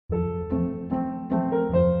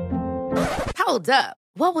Hold up.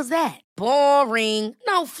 What was that? Boring.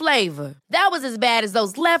 No flavor. That was as bad as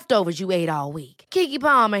those leftovers you ate all week. Keke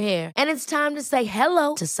Palmer here, and it's time to say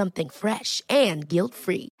hello to something fresh and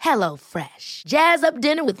guilt-free. Hello Fresh. Jazz up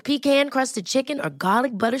dinner with pecan-crusted chicken or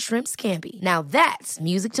garlic butter shrimp scampi. Now that's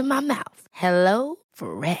music to my mouth. Hello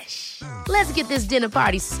Fresh. Let's get this dinner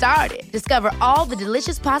party started. Discover all the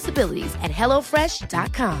delicious possibilities at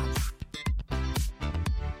hellofresh.com.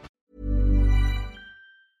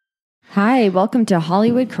 Hi, welcome to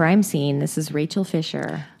Hollywood Crime Scene. This is Rachel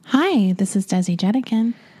Fisher. Hi, this is Desi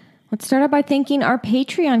Jetikin. Let's start out by thanking our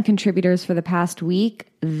Patreon contributors for the past week.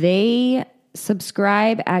 They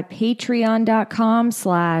subscribe at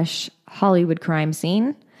patreon.com/Hollywood Crime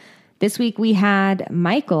Scene. This week we had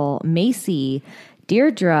Michael, Macy,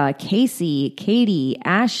 Deirdre, Casey, Katie,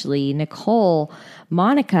 Ashley, Nicole,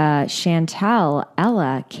 Monica, Chantel,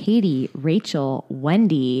 Ella, Katie, Rachel,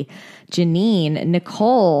 Wendy, Janine,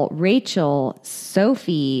 Nicole, Rachel,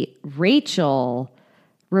 Sophie, Rachel,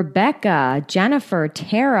 Rebecca, Jennifer,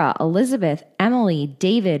 Tara, Elizabeth, Emily,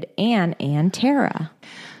 David, Anne, and Tara.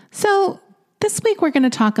 So this week we're going to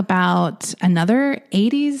talk about another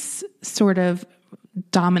 80s sort of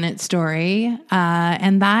dominant story,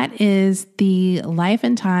 and that is the life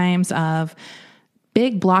and times of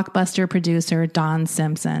big blockbuster producer Don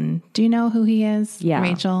Simpson. Do you know who he is, Yeah.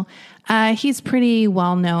 Rachel? He's pretty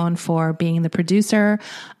well known for being the producer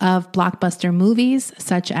of blockbuster movies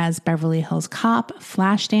such as Beverly Hills Cop,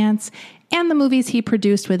 Flashdance, and the movies he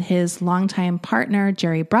produced with his longtime partner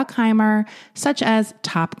Jerry Bruckheimer, such as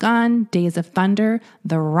Top Gun, Days of Thunder,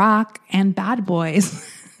 The Rock, and Bad Boys.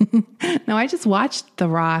 Now, I just watched The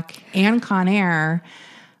Rock and Con Air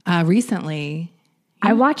recently.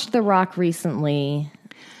 I watched The Rock recently.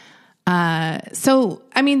 So,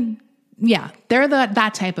 I mean, yeah, they're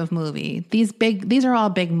that type of movie. These are all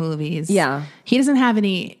big movies. Yeah. He doesn't have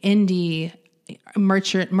any indie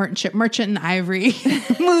Merchant and Ivory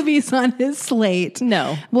movies on his slate.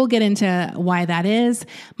 No. We'll get into why that is.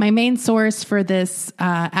 My main source for this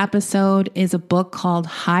episode is a book called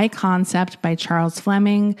High Concept by Charles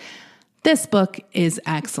Fleming. This book is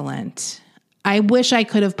excellent. I wish I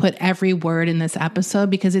could have put every word in this episode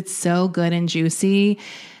because it's so good and juicy.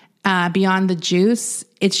 Beyond the juice,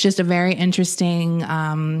 it's just a very interesting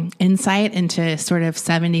insight into sort of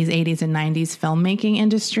 70s, 80s, and 90s filmmaking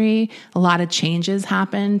industry. A lot of changes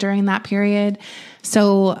happened during that period.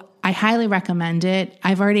 So I highly recommend it.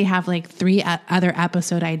 I've already have like 3 other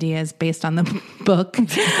episode ideas based on the book.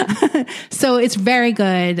 So it's very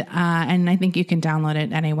good. And I think you can download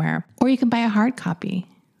it anywhere. Or you can buy a hard copy.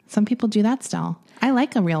 Some people do that still. I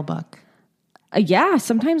like a real book. Yeah,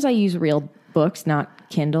 sometimes I use real books, not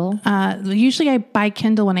Kindle. Usually I buy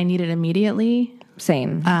Kindle when I need it immediately.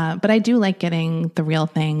 Same. But I do like getting the real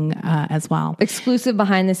thing as well. Exclusive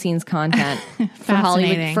behind the scenes content for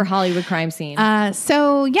Hollywood Crime Scene.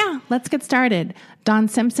 So yeah, let's get started. Don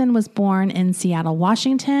Simpson was born in Seattle,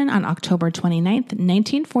 Washington on October 29th,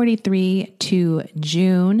 1943 to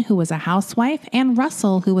June, who was a housewife, and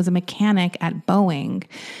Russell, who was a mechanic at Boeing.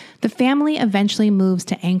 The family eventually moves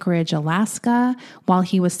to Anchorage, Alaska, while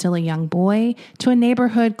he was still a young boy, to a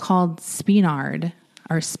neighborhood called Spenard.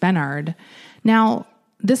 Now,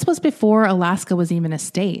 this was before Alaska was even a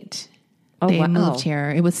state. They moved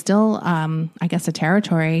here. It was still, I guess, a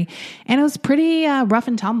territory, and it was pretty rough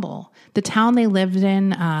and tumble. The town they lived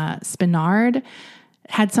in, Spenard,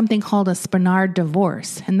 had something called a Spenard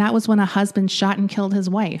divorce, and that was when a husband shot and killed his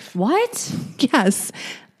wife. What? Yes.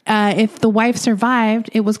 If the wife survived,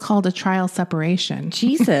 it was called a trial separation.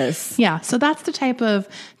 Jesus. Yeah, so that's the type of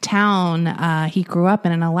town he grew up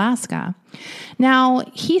in Alaska. Now,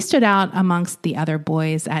 he stood out amongst the other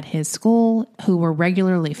boys at his school who were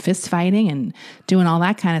regularly fist fighting and doing all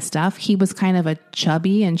that kind of stuff. He was kind of a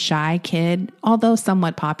chubby and shy kid, although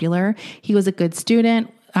somewhat popular. He was a good student,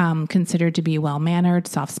 considered to be well-mannered,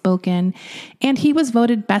 soft-spoken, and he was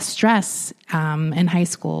voted best dressed in high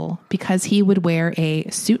school because he would wear a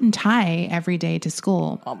suit and tie every day to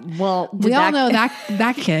school. We all know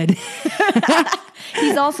that kid.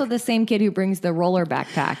 He's also the same kid who brings the roller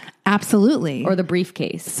backpack. Absolutely. Or the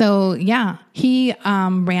briefcase. So, yeah, he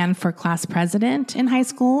ran for class president in high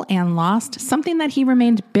school and lost, something that he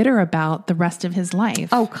remained bitter about the rest of his life.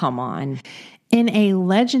 Oh, come on. In a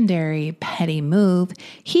legendary petty move,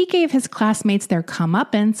 he gave his classmates their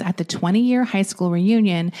comeuppance at the 20-year high school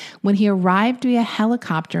reunion when he arrived via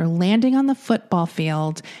helicopter landing on the football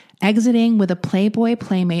field. Exiting with a Playboy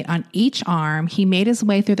playmate on each arm, he made his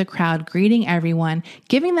way through the crowd, greeting everyone,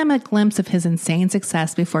 giving them a glimpse of his insane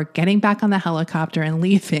success before getting back on the helicopter and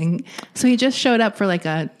leaving. So he just showed up for like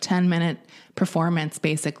a 10-minute performance,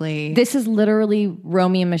 basically. This is literally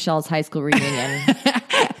Romy and Michelle's high school reunion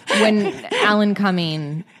when Alan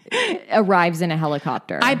Cumming arrives in a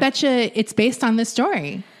helicopter. I bet you it's based on this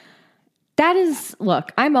story. That is,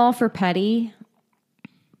 look, I'm all for petty,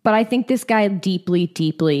 but I think this guy deeply,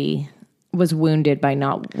 deeply was wounded by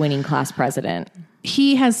not winning class president.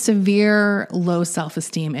 He has severe low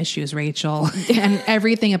self-esteem issues, Rachel, and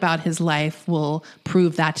everything about his life will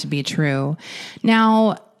prove that to be true.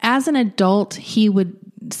 Now, as an adult,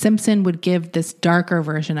 Simpson would give this darker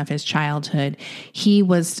version of his childhood. He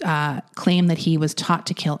was claimed that he was taught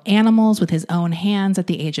to kill animals with his own hands at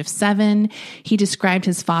the age of 7. He described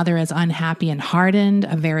his father as unhappy and hardened,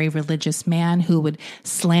 a very religious man who would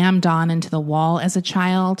slam Don into the wall as a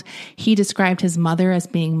child. He described his mother as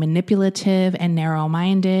being manipulative and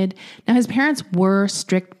narrow-minded. Now, his parents were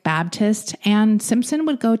strict Baptist, and Simpson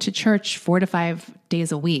would go to church 4 to 5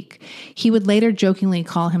 days a week. He would later jokingly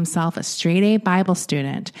call himself a straight-A Bible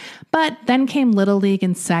student. But then came Little League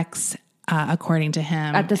and sex, according to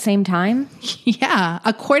him. At the same time? Yeah,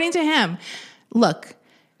 according to him. Look,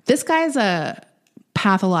 this guy's a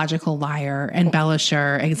pathological liar,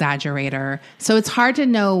 embellisher, exaggerator. So it's hard to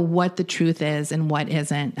know what the truth is and what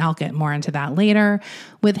isn't. I'll get more into that later.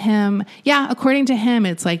 With him, yeah, according to him,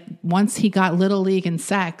 it's like once he got Little League and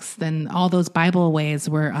sex, then all those Bible ways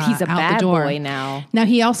were He's a out bad the door. boy now. Now,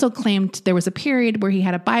 he also claimed there was a period where he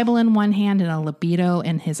had a Bible in one hand and a libido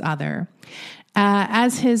in his other.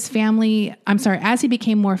 As he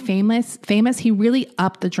became more famous, he really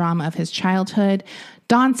upped the drama of his childhood.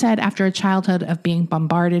 Don said after a childhood of being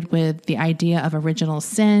bombarded with the idea of original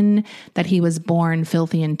sin, that he was born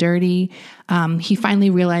filthy and dirty, he finally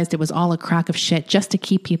realized it was all a crock of shit just to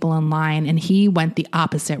keep people in line, and he went the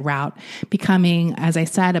opposite route, becoming, as I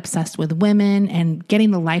said, obsessed with women and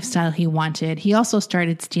getting the lifestyle he wanted. He also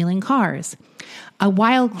started stealing cars. A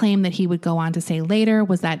wild claim that he would go on to say later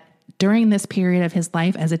was that during this period of his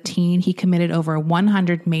life as a teen, he committed over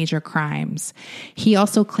 100 major crimes. He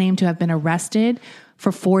also claimed to have been arrested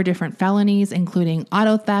for 4 different felonies, including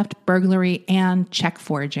auto theft, burglary, and check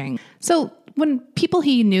forging. So when people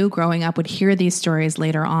he knew growing up would hear these stories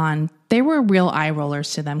later on, they were real eye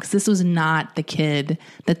rollers to them because this was not the kid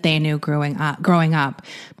that they knew growing up.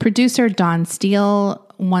 Producer Don Steele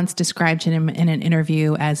once described him in an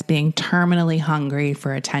interview as being terminally hungry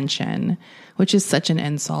for attention, which is such an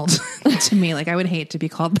insult to me. Like, I would hate to be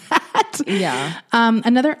called that. Yeah.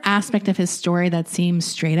 Another aspect of his story that seems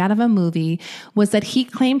straight out of a movie was that he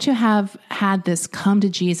claimed to have had this come to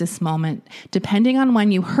Jesus moment. Depending on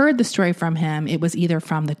when you heard the story from him, it was either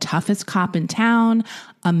from the toughest cop in town,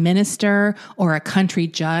 a minister, or a country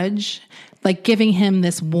judge, like giving him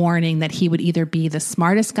this warning that he would either be the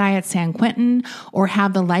smartest guy at San Quentin or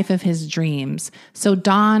have the life of his dreams. So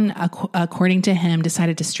Don, according to him,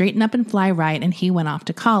 decided to straighten up and fly right, and he went off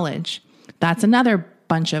to college. That's another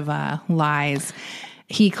bunch of lies.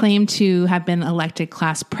 He claimed to have been elected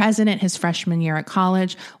class president his freshman year at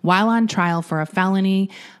college while on trial for a felony,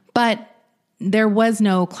 but there was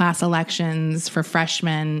no class elections for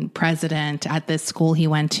freshman president at this school he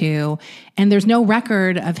went to, and there's no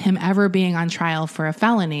record of him ever being on trial for a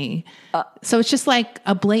felony. So it's just like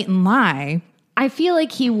a blatant lie. I feel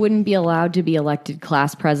like he wouldn't be allowed to be elected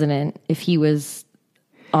class president if he was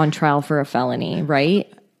on trial for a felony,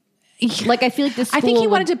 right? Like, I feel like this. I think he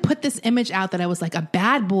wanted to put this image out that I was like a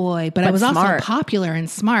bad boy, but I was smart. Also popular and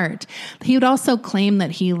smart. He would also claim that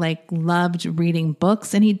he loved reading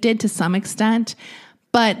books, and he did to some extent,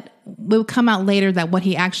 but it would come out later that what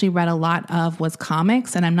he actually read a lot of was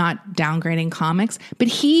comics, and I'm not downgrading comics, but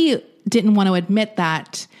he didn't want to admit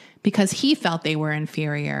that because he felt they were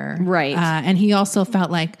inferior. Right. And he also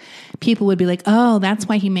felt like people would be like, oh, that's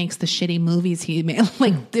why he makes the shitty movies he made.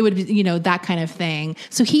 Like, it would be, that kind of thing.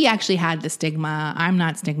 So he actually had the stigma. I'm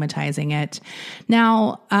not stigmatizing it.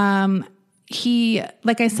 Now, he,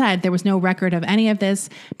 like I said, there was no record of any of this.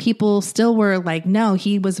 People still were like, no,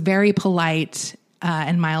 he was very polite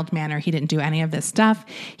and mild manner. He didn't do any of this stuff.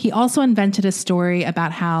 He also invented a story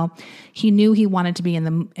about how he knew he wanted to be in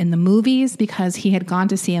the movies because he had gone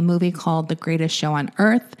to see a movie called The Greatest Show on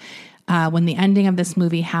Earth. When the ending of this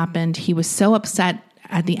movie happened, he was so upset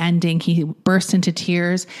at the ending, he burst into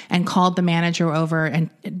tears and called the manager over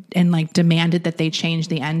and demanded that they change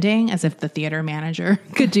the ending, as if the theater manager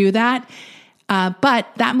could do that. But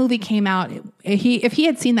that movie came out. If he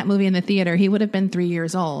had seen that movie in the theater, he would have been 3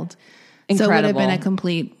 years old. Incredible. So it would have been a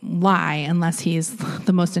complete lie, unless he's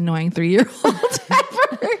the most annoying 3-year-old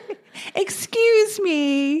ever. Excuse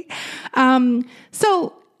me.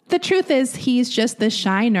 So the truth is he's just this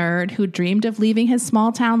shy nerd who dreamed of leaving his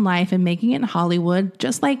small town life and making it in Hollywood,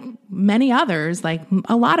 just like many others, like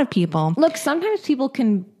a lot of people. Look, sometimes people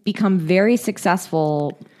can become very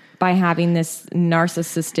successful by having this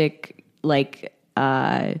narcissistic, like,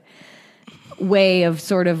 way of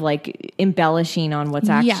sort of like embellishing on what's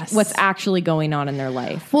actually going on in their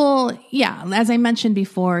life. Well, yeah, as I mentioned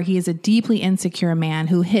before, he is a deeply insecure man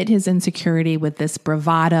who hid his insecurity with this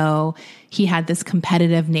bravado. He had this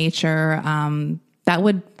competitive nature that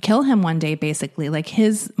would kill him one day, basically. Like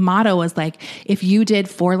his motto was like, if you did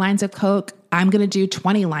 4 lines of coke, I'm going to do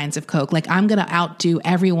 20 lines of coke. Like I'm going to outdo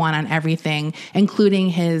everyone on everything, including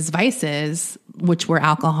his vices, which were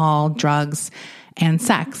alcohol, drugs, and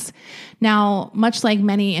sex. Now, much like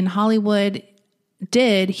many in Hollywood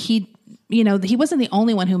did, he wasn't the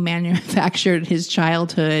only one who manufactured his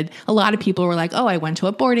childhood. A lot of people were like, oh, I went to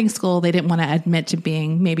a boarding school. They didn't want to admit to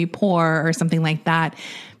being maybe poor or something like that.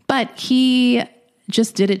 But he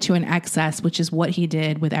just did it to an excess, which is what he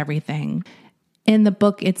did with everything. In the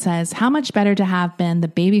book, it says, how much better to have been the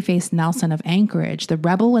baby-faced Nelson of Anchorage, the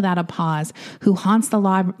rebel without a pause, who haunts the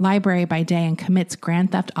library by day and commits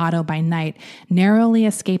grand theft auto by night, narrowly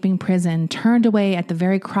escaping prison, turned away at the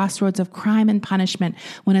very crossroads of crime and punishment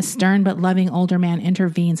when a stern but loving older man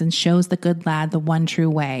intervenes and shows the good lad the one true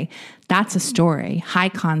way. That's a story. High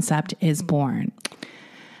Concept is born.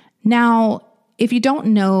 Now, if you don't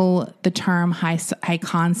know the term high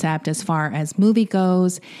concept as far as movie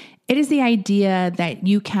goes, it is the idea that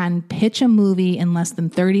you can pitch a movie in less than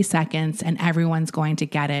 30 seconds and everyone's going to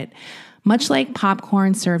get it. Much like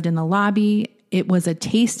popcorn served in the lobby, it was a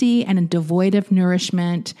tasty and devoid of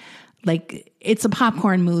nourishment. Like it's a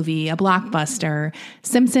popcorn movie, a blockbuster.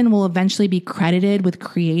 Simpson will eventually be credited with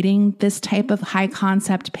creating this type of high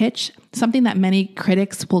concept pitch, something that many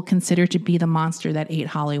critics will consider to be the monster that ate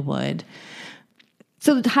Hollywood.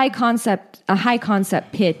 So a high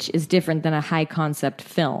concept pitch is different than a high concept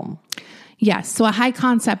film. Yes. So a high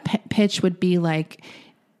concept pitch would be like,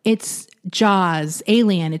 it's Jaws,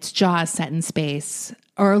 Alien, it's Jaws set in space,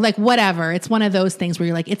 or like whatever. It's one of those things where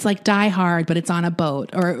you're like, it's like Die Hard, but it's on a boat,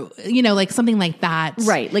 or, like something like that.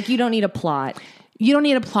 Right. Like you don't need a plot. You don't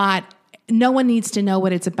need a plot. No one needs to know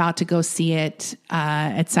what it's about to go see it,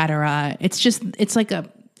 et cetera. It's like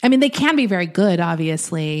they can be very good,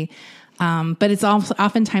 obviously. But it's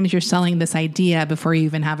oftentimes you're selling this idea before you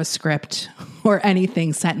even have a script or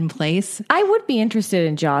anything set in place. I would be interested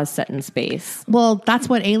in Jaws set in space. Well, that's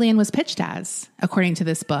what Alien was pitched as, according to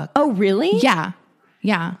this book. Oh, really? Yeah.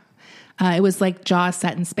 Yeah. It was like Jaws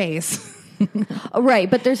set in space. Right,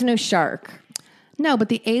 but there's no shark. No, but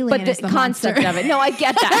the alien is the concept monster. of it. No, I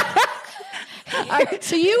get that.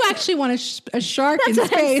 So you actually want a shark in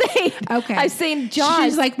space? Okay. I'm saying Jaws.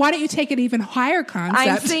 She's like, why don't you take an even higher concept?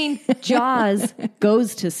 I'm saying Jaws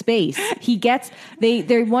goes to space.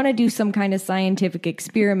 They want to do some kind of scientific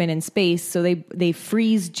experiment in space, so they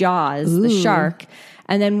freeze Jaws, the shark,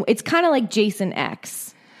 and then it's kind of like Jason X.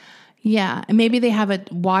 Yeah, and maybe they have a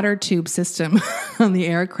water tube system on the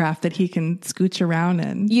aircraft that he can scooch around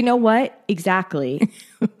in. You know what? Exactly.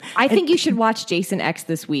 I think you should watch Jason X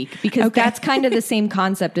this week because that's kind of the same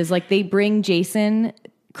concept as like they bring Jason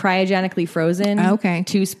cryogenically frozen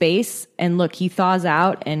to space and look, he thaws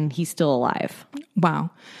out and he's still alive. Wow.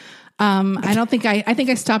 I think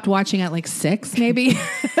I stopped watching at like 6 maybe.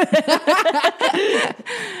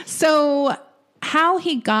 So how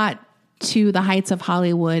he got to the heights of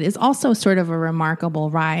Hollywood is also sort of a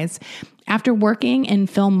remarkable rise. After working in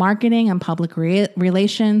film marketing and public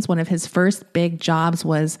relations, one of his first big jobs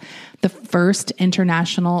was the first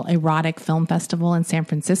International Erotic Film Festival in San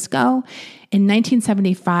Francisco. In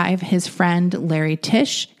 1975, his friend Larry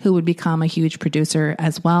Tisch, who would become a huge producer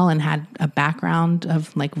as well and had a background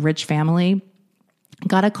of like rich family,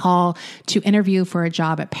 got a call to interview for a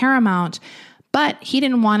job at Paramount. But he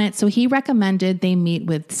didn't want it, so he recommended they meet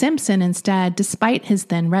with Simpson instead, despite his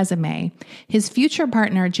thin resume. His future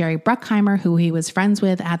partner, Jerry Bruckheimer, who he was friends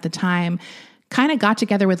with at the time, kind of got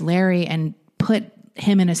together with Larry and put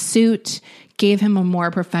him in a suit, gave him a more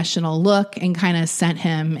professional look, and kind of sent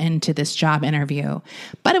him into this job interview.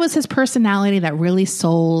 But it was his personality that really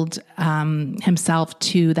sold himself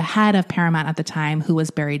to the head of Paramount at the time, who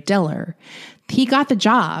was Barry Diller. He got the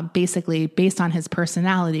job basically based on his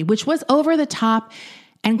personality, which was over the top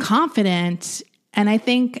and confident. And I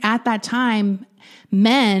think at that time,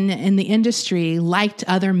 men in the industry liked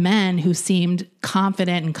other men who seemed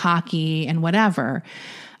confident and cocky and whatever.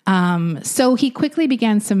 So he quickly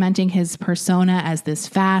began cementing his persona as this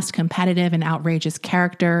fast, competitive, and outrageous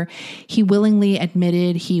character. He willingly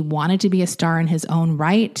admitted he wanted to be a star in his own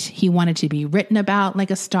right. He wanted to be written about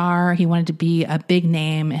like a star. He wanted to be a big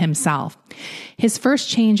name himself. His first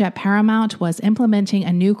change at Paramount was implementing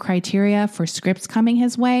a new criteria for scripts coming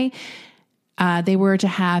his way. They were to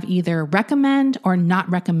have either recommend or not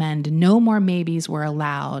recommend. No more maybes were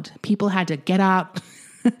allowed. People had to get out,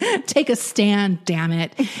 take a stand, damn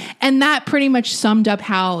it. And that pretty much summed up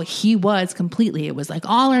how he was completely. It was like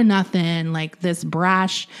all or nothing, like this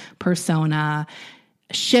brash persona,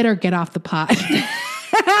 shit or get off the pot.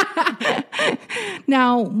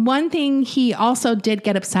 Now, one thing he also did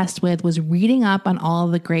get obsessed with was reading up on all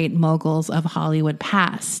the great moguls of Hollywood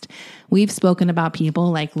past. We've spoken about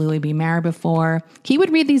people like Louis B. Mayer before. He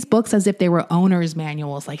would read these books as if they were owner's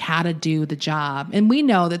manuals, like how to do the job. And we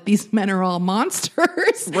know that these men are all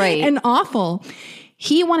monsters, right, and awful.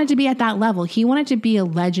 He wanted to be at that level. He wanted to be a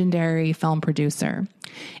legendary film producer.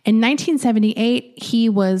 In 1978, he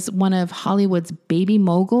was one of Hollywood's baby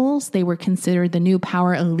moguls. They were considered the new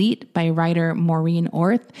power elite by writer Maureen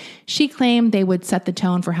Orth. She claimed they would set the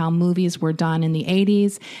tone for how movies were done in the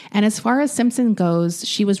 80s. And as far as Simpson goes,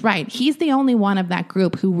 she was right. He's the only one of that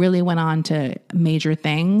group who really went on to major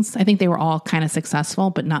things. I think they were all kind of successful,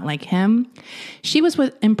 but not like him. She was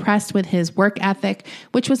impressed with his work ethic,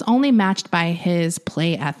 which was only matched by his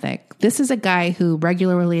play ethic. This is a guy who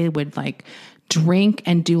regularly would like drink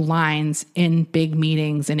and do lines in big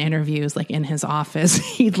meetings and interviews, like in his office.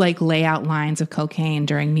 He'd like lay out lines of cocaine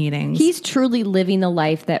during meetings. He's truly living the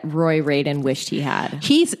life that Roy Radin wished he had.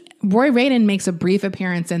 Roy Radin makes a brief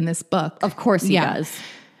appearance in this book. Of course he does.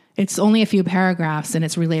 It's only a few paragraphs and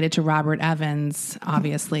it's related to Robert Evans,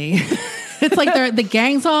 obviously. It's like the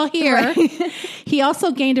gang's all here. Right. He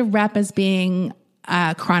also gained a rep as being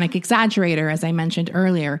a chronic exaggerator, as I mentioned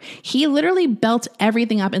earlier. He literally built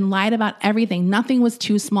everything up and lied about everything. Nothing was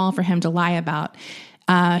too small for him to lie about.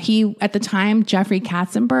 At the time, Jeffrey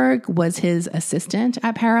Katzenberg was his assistant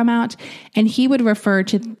at Paramount, and he would refer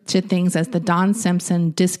to things as the Don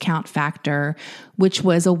Simpson discount factor, which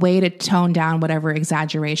was a way to tone down whatever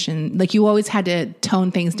exaggeration. Like you always had to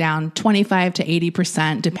tone things down 25 to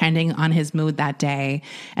 80%, depending on his mood that day.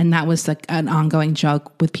 And that was like an ongoing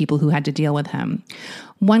joke with people who had to deal with him.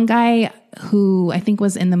 One guy who I think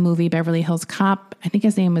was in the movie Beverly Hills Cop, I think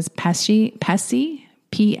his name was Pesci,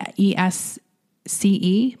 P-E-S-C-E,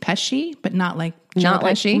 Pesci, but not like Joe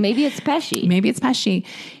Pesci. Maybe it's Pesci. Maybe it's Pesci.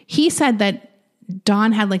 He said that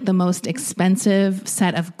Don had like the most expensive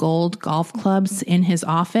set of gold golf clubs in his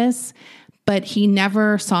office, but he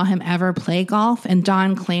never saw him ever play golf. And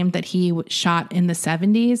Don claimed that he shot in the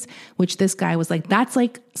 70s, which this guy was like, that's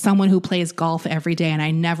like someone who plays golf every day. And I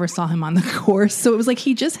never saw him on the course. So it was like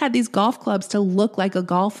he just had these golf clubs to look like a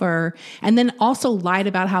golfer, and then also lied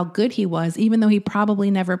about how good he was, even though he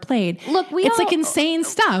probably never played. Look, it's like insane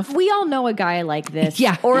stuff. We all know a guy like this,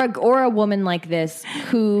 yeah, or a woman like this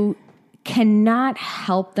who cannot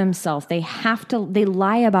help themselves. They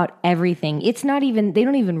lie about everything. They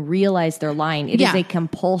don't even realize they're lying. It is a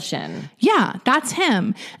compulsion. Yeah, that's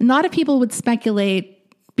him. A lot of people would speculate,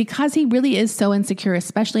 because he really is so insecure,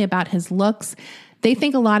 especially about his looks. They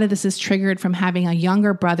think a lot of this is triggered from having a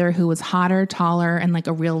younger brother who was hotter, taller, and like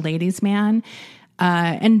a real ladies' man.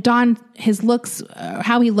 And Don, his looks,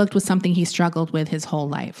 how he looked was something he struggled with his whole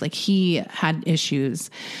life. Like he had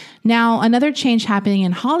issues. Now, another change happening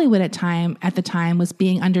in Hollywood at the time was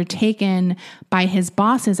being undertaken by his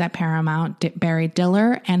bosses at Paramount, Barry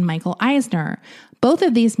Diller and Michael Eisner. Both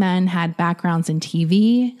of these men had backgrounds in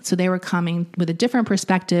TV, so they were coming with a different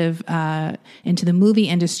perspective into the movie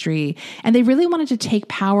industry, and they really wanted to take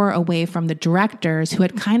power away from the directors who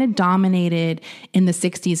had kind of dominated in the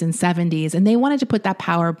 60s and 70s, and they wanted to put that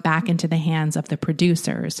power back into the hands of the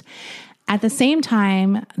producers. At the same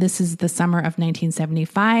time, this is the summer of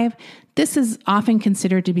 1975. This is often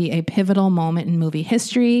considered to be a pivotal moment in movie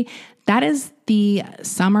history. That is the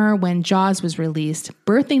summer when Jaws was released,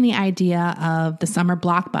 birthing the idea of the summer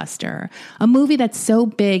blockbuster, a movie that's so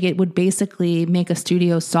big it would basically make a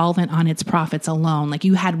studio solvent on its profits alone. Like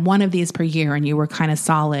you had one of these per year and you were kind of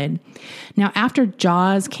solid. Now, after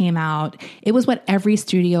Jaws came out, it was what every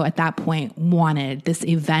studio at that point wanted, this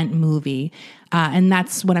event movie. And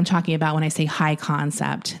that's what I'm talking about when I say high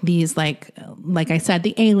concept. These, like I said,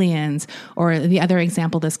 the aliens, or the other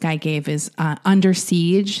example this guy gave is Under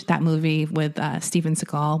Siege, that movie with Steven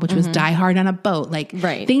Seagal, which was Die Hard on a boat. Like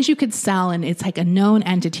things you could sell, and it's like a known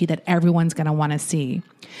entity that everyone's going to want to see.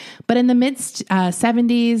 But in the mid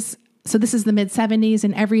 70s, So this is the mid-70s,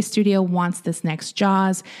 and every studio wants this next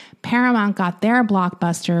Jaws. Paramount got their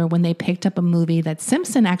blockbuster when they picked up a movie that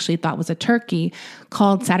Simpson actually thought was a turkey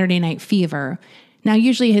called Saturday Night Fever. Now,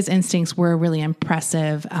 usually his instincts were really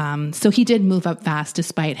impressive, so he did move up fast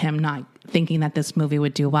despite him not thinking that this movie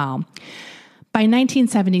would do well. By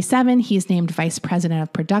 1977, he's named vice president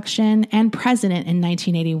of production and president in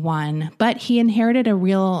 1981, but he inherited a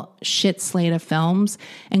real shit slate of films,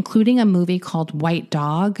 including a movie called White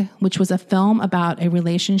Dog, which was a film about a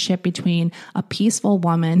relationship between a peaceful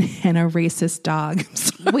woman and a racist dog.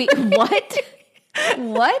 Wait, what?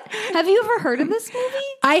 What? Have you ever heard of this movie?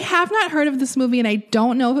 I have not heard of this movie, and I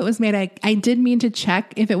don't know if it was made. I did mean to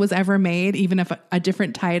check if it was ever made, even if a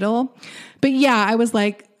different title. But yeah, I was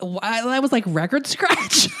like record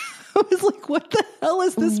scratch. I was like, what the hell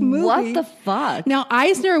is this movie? What the fuck? Now,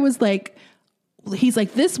 Eisner was like, he's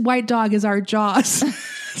like, this White Dog is our Jaws.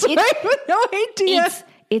 So I have no idea.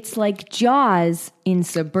 It's like Jaws in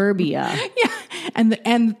suburbia. Yeah.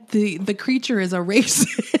 And the creature is a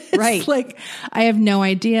racist. Right. Like, I have no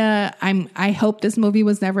idea. I hope this movie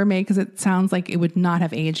was never made because it sounds like it would not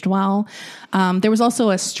have aged well. There was also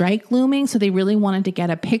a strike looming, so they really wanted to get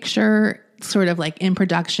a picture sort of like in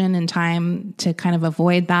production in time to kind of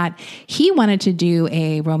avoid that. He wanted to do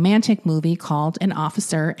a romantic movie called An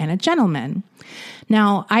Officer and a Gentleman.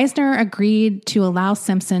 Now, Eisner agreed to allow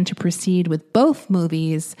Simpson to proceed with both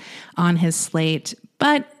movies on his slate,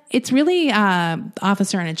 but it's really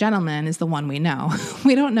Officer and a Gentleman is the one we know.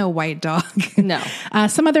 We don't know White Dog. No.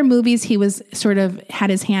 Some other movies he was sort of had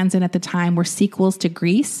his hands in at the time were sequels to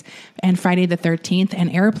Grease and Friday the 13th and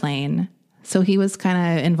Airplane. So he was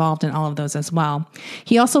kind of involved in all of those as well.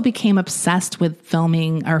 He also became obsessed with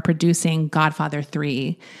filming or producing Godfather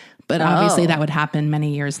 3, but obviously that would happen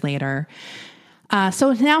many years later.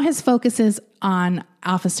 So now his focus is on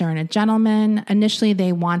Officer and a Gentleman. Initially,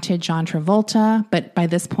 they wanted John Travolta, but by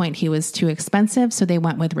this point, he was too expensive, so they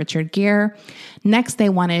went with Richard Gere. Next, they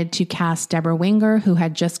wanted to cast Deborah Winger, who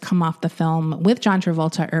had just come off the film with John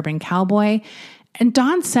Travolta, Urban Cowboy. And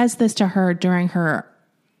Don says this to her during her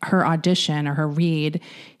audition or her read.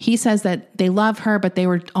 He says that they love her, but they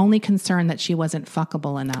were only concerned that she wasn't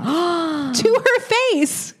fuckable enough. To her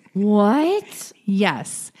face. What?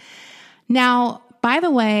 Yes. Now, by the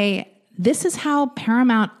way, this is how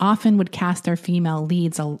Paramount often would cast their female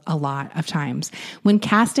leads a lot of times. When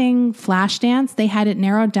casting Flashdance, they had it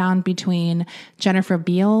narrowed down between Jennifer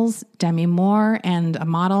Beals, Demi Moore, and a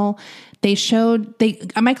model.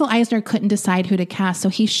 Michael Eisner couldn't decide who to cast, so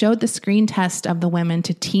he showed the screen test of the women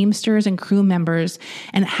to teamsters and crew members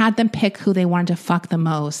and had them pick who they wanted to fuck the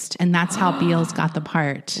most. And that's how Beals got the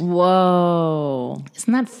part. Whoa.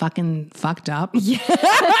 Isn't that fucking fucked up? Yeah.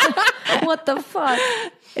 What the fuck?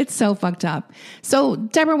 It's so fucked up. So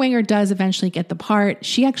Deborah Winger does eventually get the part.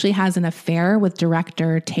 She actually has an affair with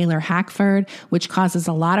director Taylor Hackford, which causes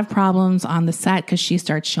a lot of problems on the set because she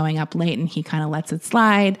starts showing up late and he kind of lets it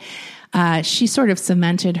slide. She sort of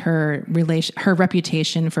cemented her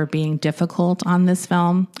reputation for being difficult on this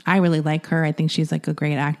film. I really like her. I think she's like a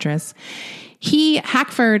great actress.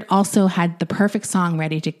 Hackford also had the perfect song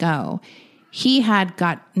ready to go. He had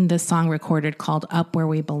gotten this song recorded called Up Where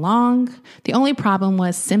We Belong. The only problem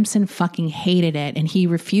was Simpson fucking hated it, and he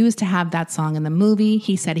refused to have that song in the movie.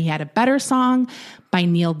 He said he had a better song by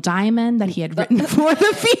Neil Diamond that he had written for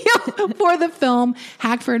the film.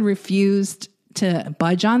 Hackford refused to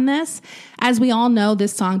budge on this. As we all know,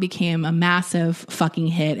 this song became a massive fucking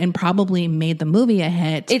hit and probably made the movie a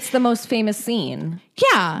hit. It's the most famous scene.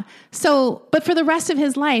 Yeah. So, but for the rest of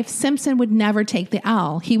his life, Simpson would never take the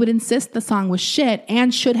L. He would insist the song was shit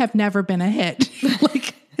and should have never been a hit.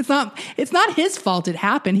 Like, it's not his fault it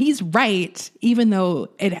happened. He's right, even though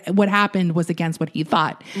what happened was against what he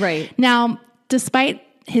thought. Right. Now, despite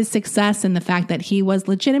his success and the fact that he was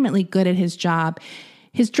legitimately good at his job,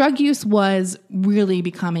 his drug use was really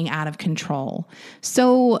becoming out of control.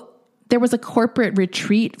 So there was a corporate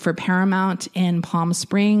retreat for Paramount in Palm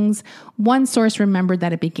Springs. One source remembered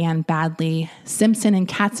that it began badly. Simpson and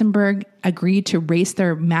Katzenberg agreed to race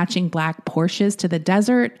their matching black Porsches to the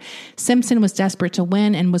desert. Simpson was desperate to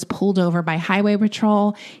win and was pulled over by highway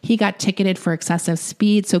patrol. He got ticketed for excessive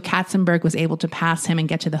speed, so Katzenberg was able to pass him and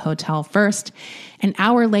get to the hotel first. An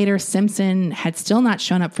hour later, Simpson had still not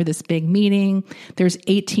shown up for this big meeting. There's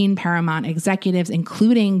 18 Paramount executives,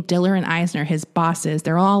 including Diller and Eisner, his bosses.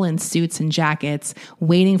 They're all in suits and jackets,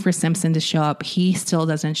 waiting for Simpson to show up. He still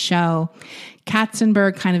doesn't show.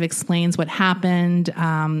 Katzenberg kind of explains what happened.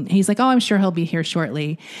 He's like, oh, I'm sure he'll be here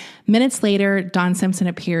shortly. Minutes later, Don Simpson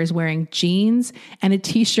appears wearing jeans and a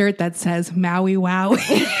t-shirt that says Maui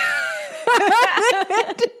Wowie.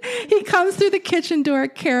 He comes through the kitchen door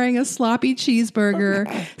carrying a sloppy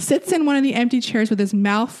cheeseburger, sits in one of the empty chairs with his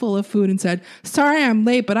mouth full of food and said, "Sorry I'm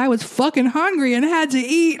late, but I was fucking hungry and had to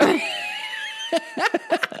eat."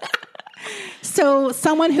 So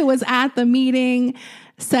someone who was at the meeting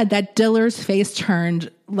said that Diller's face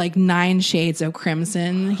turned like 9 shades of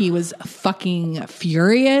crimson. He was fucking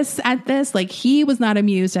furious at this. Like, he was not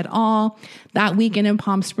amused at all. That weekend in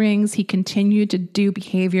Palm Springs, he continued to do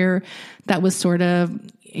behavior that was sort of,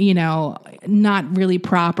 you know, not really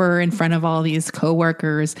proper in front of all these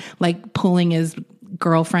coworkers, like pulling his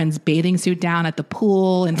girlfriend's bathing suit down at the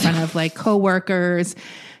pool in front of like coworkers,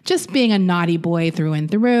 just being a naughty boy through and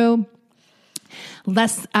through.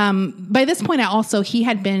 By this point, he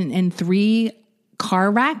had been in 3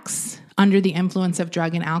 car wrecks under the influence of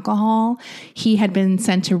drug and alcohol. He had been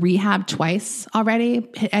sent to rehab twice already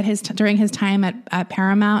during his time at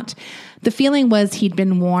Paramount. The feeling was he'd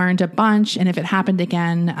been warned a bunch, and if it happened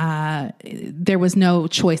again, there was no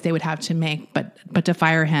choice they would have to make but to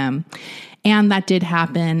fire him. And that did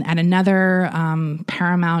happen at another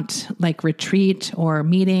Paramount like retreat or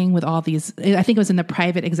meeting with all these. I think it was in the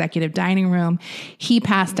private executive dining room. He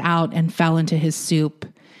passed out and fell into his soup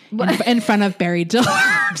in front of Barry Diller.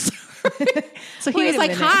 So he was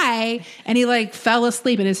like, "Hi," and he like fell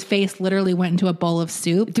asleep, and his face literally went into a bowl of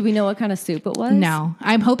soup. Do we know what kind of soup it was? No,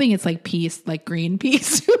 I'm hoping it's like green pea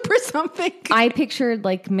soup or something. I pictured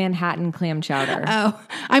like Manhattan clam chowder. Oh,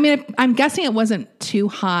 I mean, I'm guessing it wasn't too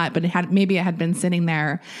hot, but it had been sitting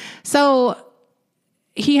there. So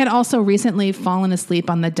he had also recently fallen asleep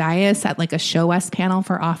on the dais at like a Show West panel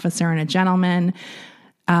for Officer and a Gentleman.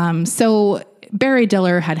 So Barry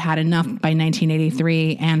Diller had enough by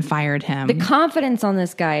 1983 and fired him. The confidence on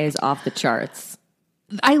this guy is off the charts.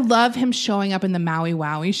 I love him showing up in the Maui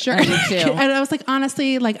Wowie shirt. I do too. And I was like,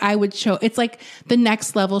 honestly, like I would it's like the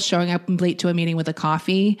next level showing up late to a meeting with a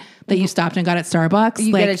coffee that you stopped and got at Starbucks.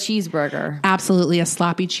 You like, get a cheeseburger. Absolutely. A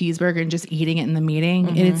sloppy cheeseburger and just eating it in the meeting.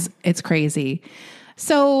 Mm-hmm. It's crazy.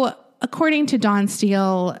 So according to Dawn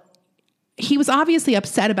Steele, he was obviously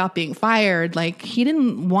upset about being fired. Like he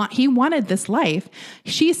wanted this life.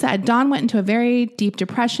 She said, Dawn went into a very deep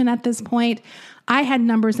depression at this point. I had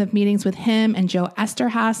numbers of meetings with him and Joe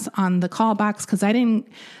Esterhaas on the call box because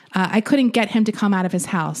I couldn't get him to come out of his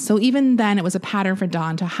house. So even then it was a pattern for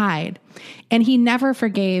Dawn to hide. And he never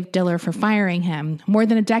forgave Diller for firing him. More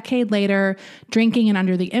than a decade later, drinking and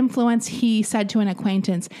under the influence, he said to an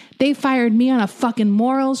acquaintance, "They fired me on a fucking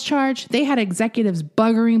morals charge. They had executives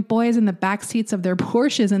buggering boys in the back seats of their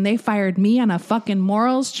Porsches and they fired me on a fucking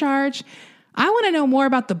morals charge. I want to know more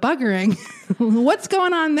about the buggering. What's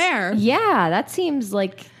going on there?" Yeah, that seems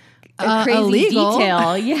like a crazy illegal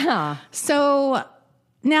detail. Yeah. So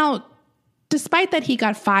now, despite that he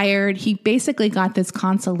got fired, he basically got this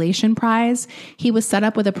consolation prize. He was set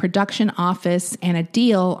up with a production office and a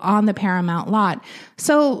deal on the Paramount lot.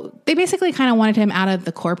 So they basically kind of wanted him out of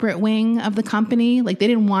the corporate wing of the company. Like they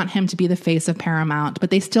didn't want him to be the face of Paramount, but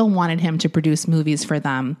they still wanted him to produce movies for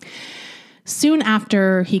them. Soon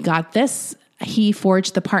after he got this, he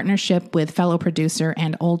forged the partnership with fellow producer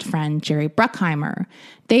and old friend Jerry Bruckheimer.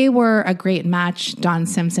 They were a great match. Don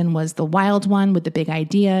Simpson was the wild one with the big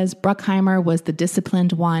ideas. Bruckheimer was the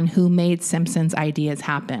disciplined one who made Simpson's ideas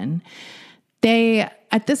happen.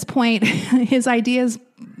 At this point, his ideas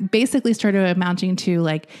basically started amounting to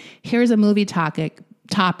like, here's a movie topic,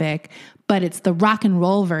 but it's the rock and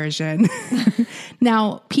roll version.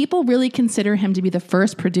 Now, people really consider him to be the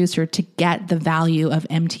first producer to get the value of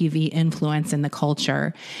MTV influence in the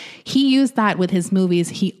culture. He used that with his movies.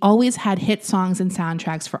 He always had hit songs and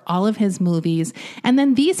soundtracks for all of his movies. And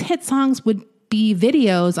then these hit songs would be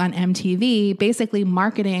videos on MTV, basically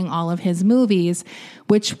marketing all of his movies,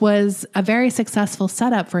 which was a very successful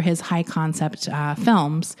setup for his high concept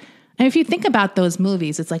films. And if you think about those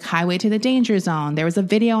movies, it's like Highway to the Danger Zone. There was a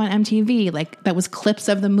video on MTV like that was clips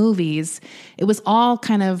of the movies. It was all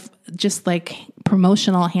kind of just like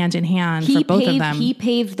promotional hand in hand for both of them. He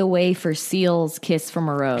paved the way for Seal's Kiss from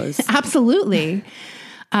a Rose. Absolutely.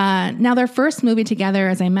 Now, their first movie together,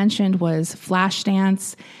 as I mentioned, was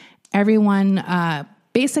Flashdance. Everyone,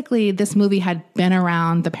 basically, this movie had been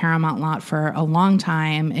around the Paramount lot for a long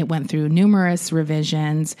time. It went through numerous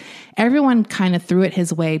revisions. Everyone kind of threw it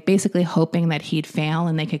his way, basically hoping that he'd fail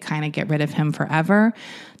and they could kind of get rid of him forever.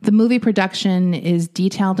 The movie production is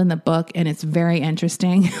detailed in the book, and it's very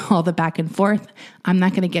interesting, all the back and forth. I'm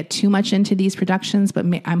not going to get too much into these productions, but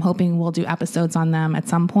I'm hoping we'll do episodes on them at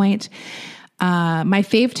some point. My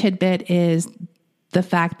fave tidbit is the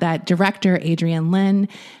fact that director Adrian Lyne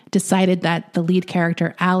decided that the lead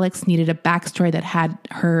character, Alex, needed a backstory that had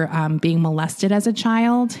her being molested as a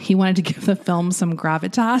child. He wanted to give the film some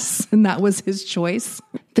gravitas, and that was his choice.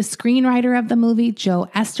 The screenwriter of the movie, Joe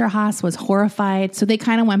Esterhaas, was horrified, so they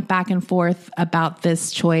kind of went back and forth about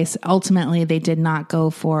this choice. Ultimately, they did not go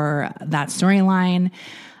for that storyline.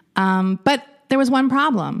 But there was one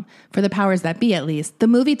problem for the powers that be, at least. The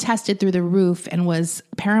movie tested through the roof and was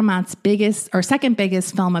Paramount's biggest or second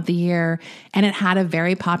biggest film of the year, and it had a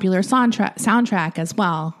very popular soundtrack as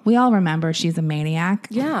well. We all remember She's a Maniac.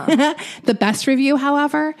 Yeah. The best review,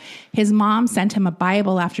 however, his mom sent him a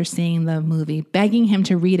Bible after seeing the movie, begging him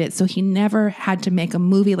to read it so he never had to make a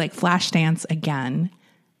movie like Flashdance again.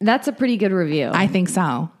 That's a pretty good review. I think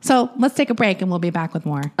so. So let's take a break and we'll be back with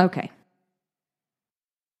more. Okay.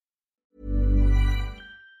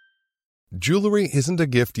 Jewelry isn't a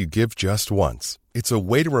gift you give just once. It's a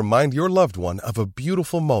way to remind your loved one of a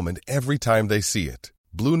beautiful moment every time they see it.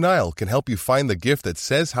 Blue Nile can help you find the gift that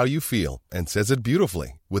says how you feel and says it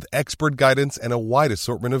beautifully, with expert guidance and a wide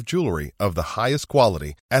assortment of jewelry of the highest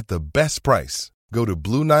quality at the best price. Go to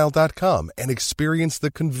BlueNile.com and experience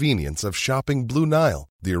the convenience of shopping Blue Nile,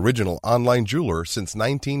 the original online jeweler since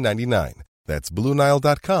 1999. That's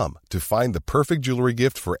BlueNile.com to find the perfect jewelry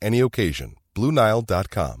gift for any occasion.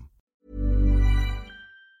 BlueNile.com.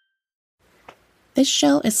 This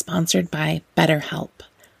show is sponsored by BetterHelp.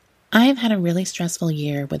 I've had a really stressful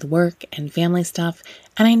year with work and family stuff,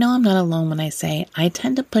 and I know I'm not alone when I say I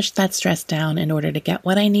tend to push that stress down in order to get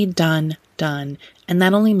what I need done, and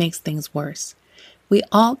that only makes things worse. We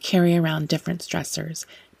all carry around different stressors,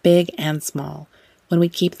 big and small. When we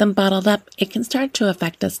keep them bottled up, it can start to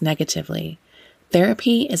affect us negatively.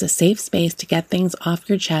 Therapy is a safe space to get things off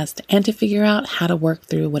your chest and to figure out how to work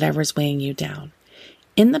through whatever's weighing you down.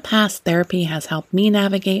 In the past, therapy has helped me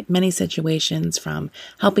navigate many situations, from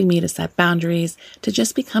helping me to set boundaries to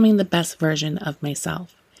just becoming the best version of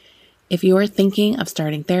myself. If you are thinking of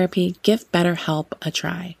starting therapy, give BetterHelp a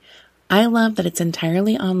try. I love that it's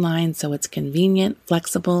entirely online, so it's convenient,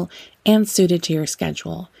 flexible, and suited to your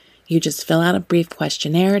schedule. You just fill out a brief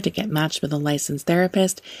questionnaire to get matched with a licensed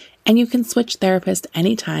therapist, and you can switch therapists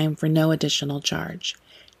anytime for no additional charge.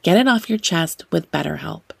 Get it off your chest with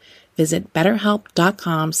BetterHelp. Visit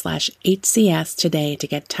BetterHelp.com/HCS today to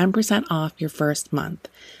get 10% off your first month.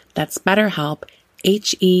 That's BetterHelp,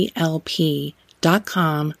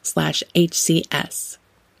 HELP.com/HCS.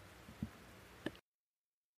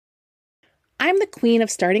 I'm the queen of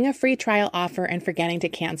starting a free trial offer and forgetting to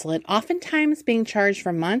cancel it, oftentimes being charged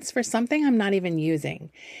for months for something I'm not even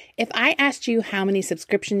using. If I asked you how many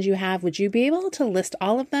subscriptions you have, would you be able to list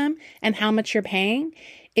all of them and how much you're paying?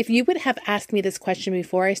 If you would have asked me this question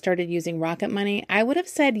before I started using Rocket Money, I would have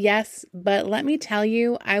said yes, but let me tell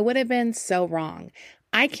you, I would have been so wrong.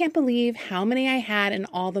 I can't believe how many I had and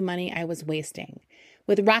all the money I was wasting.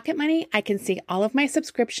 With Rocket Money, I can see all of my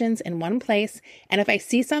subscriptions in one place, and if I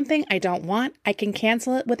see something I don't want, I can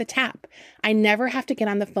cancel it with a tap. I never have to get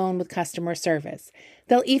on the phone with customer service.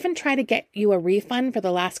 They'll even try to get you a refund for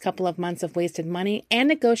the last couple of months of wasted money and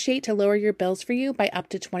negotiate to lower your bills for you by up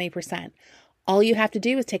to 20%. All you have to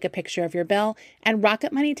do is take a picture of your bill, and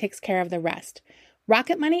Rocket Money takes care of the rest.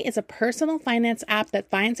 Rocket Money is a personal finance app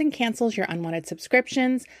that finds and cancels your unwanted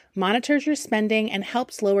subscriptions, monitors your spending, and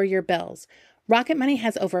helps lower your bills. Rocket Money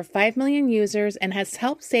has over 5 million users and has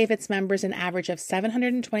helped save its members an average of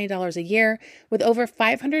 $720 a year, with over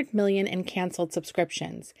 500 million in canceled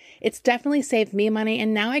subscriptions. It's definitely saved me money,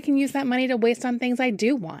 and now I can use that money to waste on things I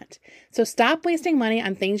do want. So stop wasting money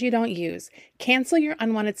on things you don't use. Cancel your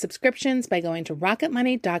unwanted subscriptions by going to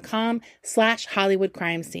rocketmoney.com/Hollywood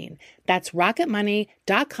Crime Scene. That's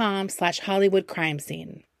rocketmoney.com/Hollywood Crime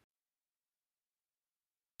Scene.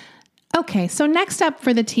 Okay, so next up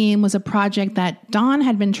for the team was a project that Dawn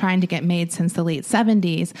had been trying to get made since the late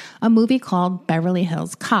 70s, a movie called Beverly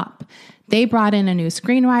Hills Cop. They brought in a new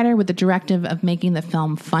screenwriter with the directive of making the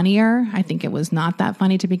film funnier. I think it was not that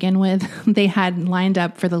funny to begin with. They had lined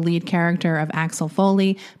up for the lead character of Axel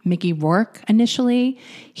Foley, Mickey Rourke, initially.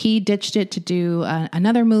 He ditched it to do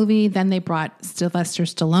another movie. Then they brought Sylvester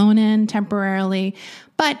Stallone in temporarily.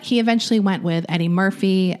 But he eventually went with Eddie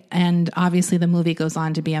Murphy, and obviously the movie goes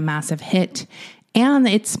on to be a massive hit. And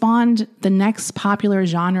it spawned the next popular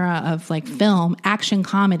genre of like film, action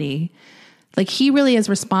comedy. Like he really is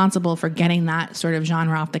responsible for getting that sort of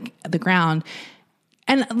genre off the ground.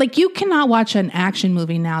 And like you cannot watch an action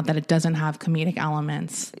movie now that it doesn't have comedic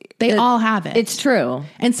elements. They all have it. It's true.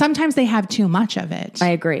 And sometimes they have too much of it. I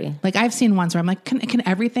agree. Like I've seen ones where I'm like, can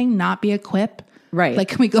everything not be a quip? Right. Like,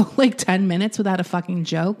 can we go like 10 minutes without a fucking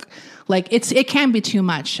joke? Like it can be too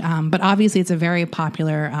much. But obviously it's a very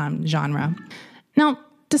popular genre. Now,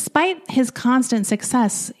 despite his constant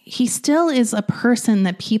success, he still is a person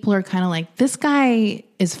that people are kind of like, this guy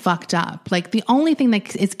is fucked up. Like the only thing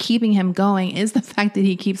that is keeping him going is the fact that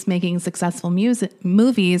he keeps making successful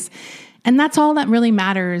movies. And that's all that really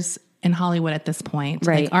matters in Hollywood at this point.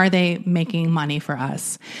 Right. Like, are they making money for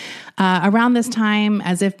us? Around this time,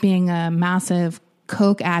 as if being a massive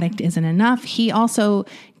coke addict isn't enough, he also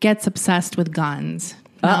gets obsessed with guns.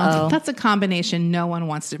 Now, that's a combination no one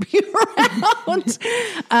wants to be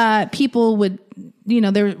around. People would,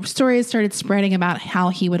 their stories started spreading about how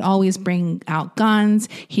he would always bring out guns.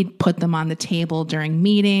 He'd put them on the table during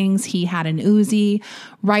meetings. He had an Uzi.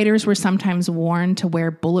 Writers were sometimes warned to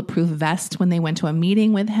wear bulletproof vests when they went to a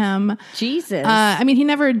meeting with him. Jesus. He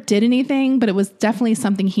never did anything, but it was definitely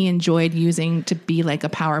something he enjoyed using to be like a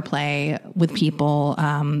power play with people.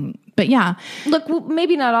 But yeah. Look,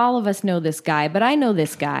 maybe not all of us know this guy, but I know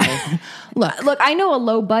this guy. Look, I know a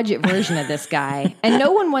low budget version of this guy, and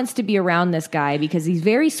no one wants to be around this guy because he's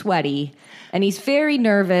very sweaty and he's very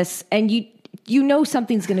nervous, and you know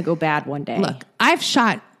something's going to go bad one day. Look, I've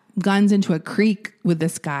shot guns into a creek with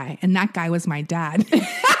this guy, and that guy was my dad.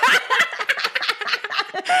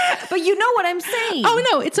 But you know what I'm saying. Oh,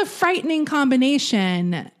 no, it's a frightening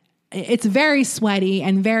combination. It's very sweaty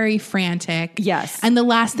and very frantic. Yes. And the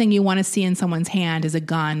last thing you want to see in someone's hand is a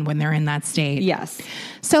gun when they're in that state. Yes.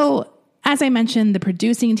 So, as I mentioned, the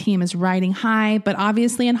producing team is riding high, but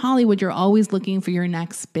obviously in Hollywood, you're always looking for your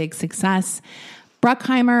next big success.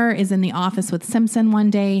 Bruckheimer is in the office with Simpson one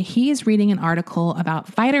day. He is reading an article about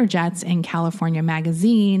fighter jets in California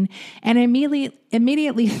Magazine and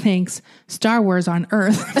immediately thinks Star Wars on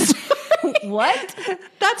Earth. What?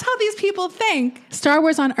 That's how these people think. Star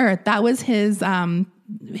Wars on Earth. That was his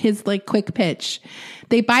like quick pitch.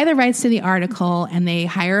 They buy the rights to the article and they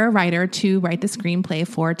hire a writer to write the screenplay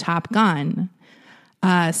for Top Gun.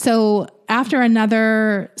 So after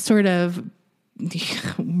another sort of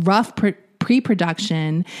rough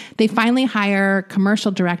pre-production, they finally hire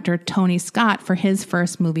commercial director Tony Scott for his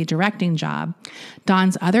first movie directing job.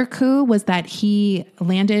 Don's other coup was that he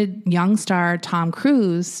landed young star Tom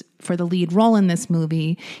Cruise for the lead role in this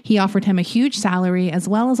movie. He offered him a huge salary as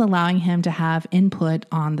well as allowing him to have input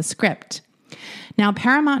on the script. Now,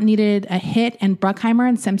 Paramount needed a hit, and Bruckheimer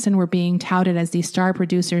and Simpson were being touted as the star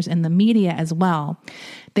producers in the media as well.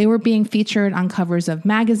 They were being featured on covers of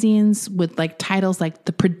magazines with like titles like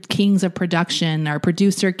the Kings of Production or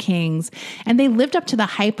Producer Kings. And they lived up to the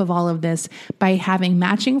hype of all of this by having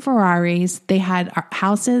matching Ferraris. They had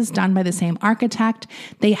houses done by the same architect.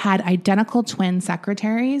 They had identical twin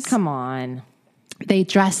secretaries. Come on. They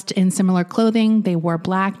dressed in similar clothing. They wore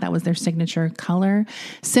black. That was their signature color.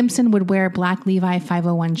 Simpson would wear black Levi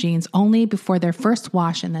 501 jeans only before their first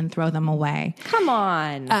wash and then throw them away. Come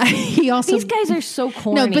on. These guys are so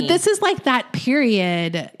corny. No, but this is like that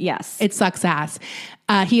period. Yes. It sucks ass.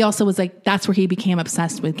 He also was like, that's where he became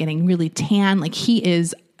obsessed with getting really tan. Like he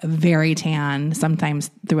is very tan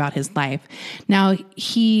sometimes throughout his life. Now,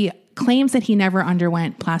 he claims that he never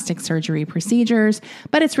underwent plastic surgery procedures,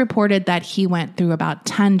 but it's reported that he went through about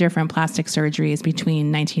 10 different plastic surgeries between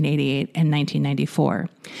 1988 and 1994.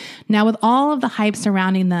 Now, with all of the hype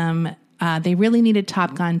surrounding them, they really needed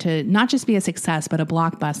Top Gun to not just be a success, but a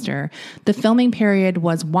blockbuster. The filming period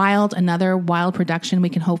was wild, another wild production we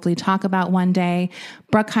can hopefully talk about one day.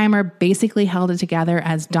 Bruckheimer basically held it together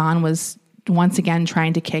as Don was once again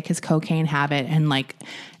trying to kick his cocaine habit, and like,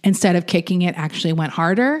 instead of kicking it, actually went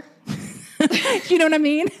harder. You know what I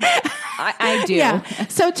mean? I do. Yeah.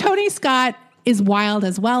 So Tony Scott is wild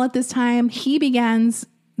as well at this time. He begins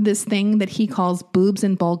this thing that he calls boobs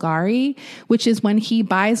in Bulgari, which is when he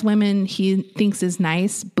buys women he thinks is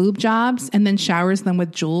nice boob jobs and then showers them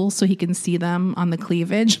with jewels so he can see them on the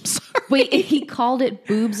cleavage. I'm sorry. Wait, he called it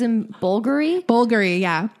boobs in Bulgari? Bulgari,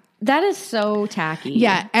 yeah. That is so tacky.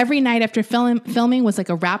 Yeah. Every night after filming was like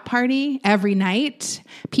a wrap party. Every night,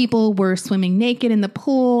 people were swimming naked in the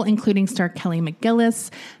pool, including star Kelly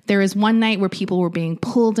McGillis. There is one night where people were being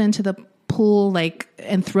pulled into the pool,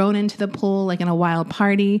 and thrown into the pool, like in a wild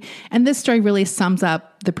party. And this story really sums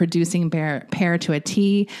up the producing pair to a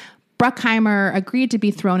T. Bruckheimer agreed to be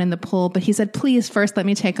thrown in the pool, but he said, please, first let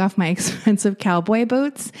me take off my expensive cowboy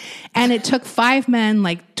boots. And it took 5 men,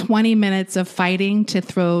 20 minutes of fighting to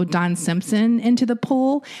throw Don Simpson into the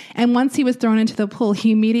pool. And once he was thrown into the pool,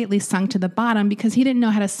 he immediately sunk to the bottom because he didn't know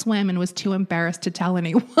how to swim and was too embarrassed to tell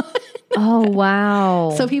anyone. Oh,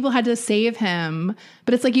 wow. So people had to save him.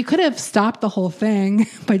 But it's like, you could have stopped the whole thing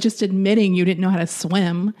by just admitting you didn't know how to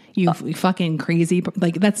swim. You fucking crazy.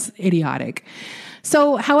 That's idiotic.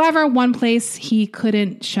 So, however, one place he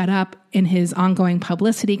couldn't shut up in his ongoing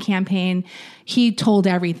publicity campaign, he told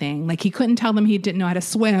everything. Like, he couldn't tell them he didn't know how to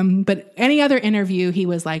swim, but any other interview, he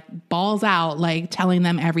was like balls out, like telling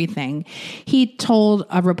them everything. He told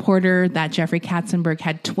a reporter that Jeffrey Katzenberg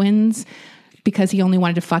had twins because he only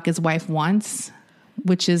wanted to fuck his wife once,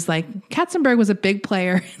 which is like, Katzenberg was a big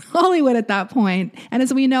player in Hollywood at that point. And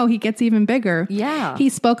as we know, he gets even bigger. Yeah. He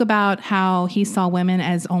spoke about how he saw women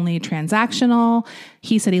as only transactional.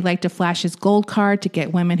 He said he liked to flash his gold card to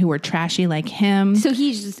get women who were trashy like him. So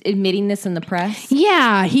he's just admitting this in the press?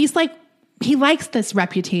 Yeah. He's like, he likes this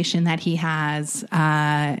reputation that he has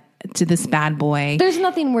to this bad boy. There's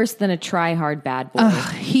nothing worse than a try-hard bad boy.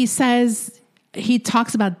 He says... He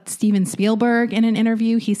talks about Steven Spielberg in an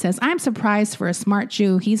interview. He says, I'm surprised for a smart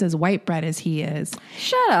Jew. He's as white bread as he is.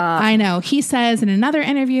 Shut up. I know. He says in another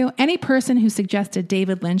interview, any person who suggested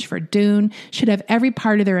David Lynch for Dune should have every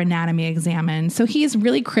part of their anatomy examined. So he's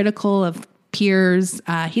really critical of peers.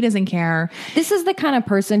 He doesn't care. This is the kind of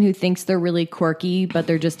person who thinks they're really quirky, but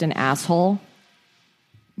they're just an asshole.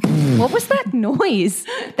 What was that noise?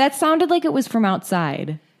 That sounded like it was from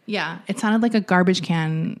outside. Yeah. It sounded like a garbage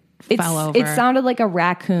can fell over. It sounded like a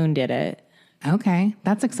raccoon did it. Okay,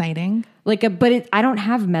 that's exciting. I don't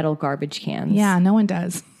have metal garbage cans. Yeah, no one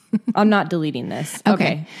does. I'm not deleting this.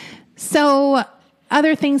 Okay. So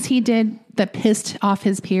other things he did that pissed off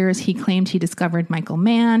his peers, he claimed he discovered Michael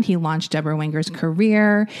Mann. He launched Deborah Winger's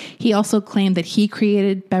career. He also claimed that he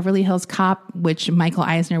created Beverly Hills Cop, which Michael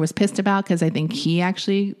Eisner was pissed about because I think he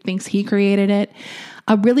actually thinks he created it.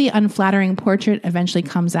 A really unflattering portrait eventually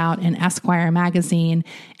comes out in Esquire magazine,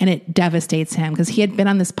 and it devastates him because he had been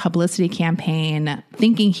on this publicity campaign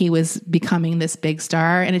thinking he was becoming this big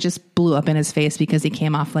star, and it just blew up in his face because he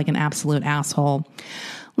came off like an absolute asshole.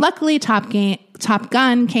 Luckily, Top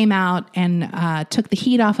Gun came out and took the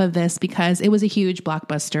heat off of this because it was a huge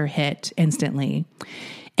blockbuster hit instantly.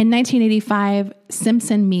 In 1985,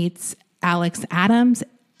 Simpson meets Alex Adams,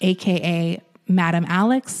 a.k.a. Madam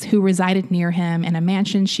Alex, who resided near him in a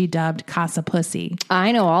mansion she dubbed Casa Pussy.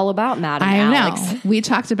 I know all about Madam Alex. I know. We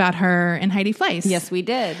talked about her in Heidi Fleiss. Yes, we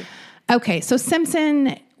did. Okay, so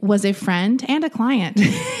Simpson was a friend and a client.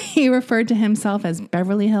 He referred to himself as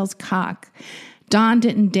Beverly Hills Cock. Don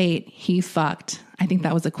didn't date, he fucked. I think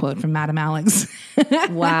that was a quote from Madam Alex.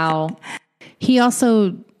 Wow. He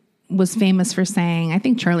also was famous for saying, I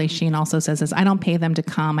think Charlie Sheen also says this, I don't pay them to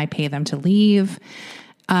come, I pay them to leave.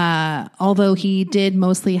 Although he did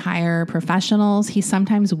mostly hire professionals, he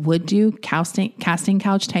sometimes would do casting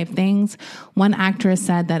couch type things. One actress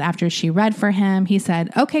said that after she read for him, he said,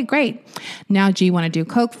 okay, great. Now, do you want to do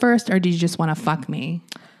coke first or do you just want to fuck me?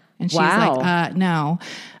 And she's like, no.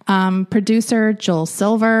 Producer Joel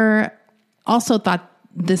Silver also thought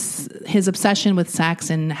his obsession with sex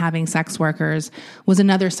and having sex workers was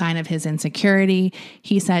another sign of his insecurity.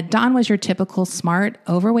 He said, Don was your typical smart,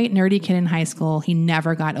 overweight, nerdy kid in high school. He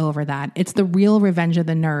never got over that. It's the real revenge of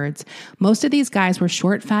the nerds. Most of these guys were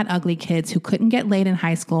short, fat, ugly kids who couldn't get laid in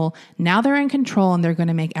high school. Now they're in control and they're going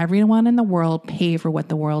to make everyone in the world pay for what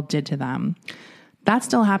the world did to them. That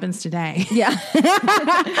still happens today. Yeah.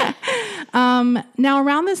 Now,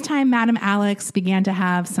 around this time, Madam Alex began to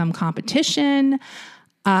have some competition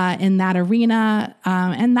in that arena.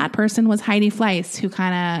 And that person was Heidi Fleiss, who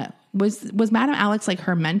kind of was Madam Alex like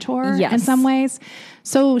her mentor in some ways.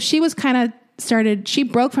 So she was she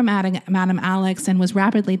broke from Madam Alex and was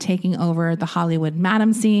rapidly taking over the Hollywood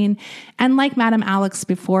Madam scene. And like Madam Alex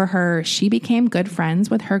before her, she became good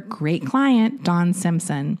friends with her great client, Don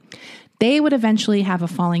Simpson. They would eventually have a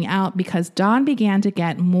falling out because Dawn began to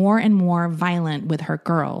get more and more violent with her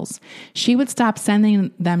girls. She would stop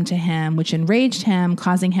sending them to him, which enraged him,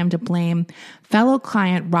 causing him to blame fellow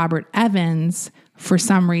client Robert Evans. For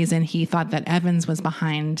some reason, he thought that Evans was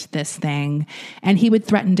behind this thing, and he would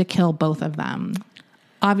threaten to kill both of them.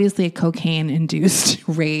 Obviously, a cocaine-induced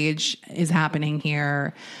rage is happening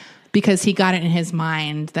here, because he got it in his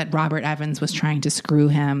mind that Robert Evans was trying to screw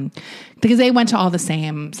him because they went to all the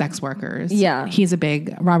same sex workers. Yeah.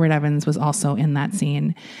 Robert Evans was also in that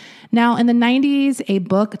scene. Now, in the 90s, a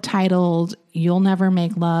book titled You'll Never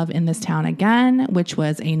Make Love in This Town Again, which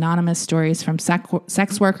was anonymous stories from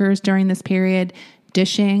sex workers during this period,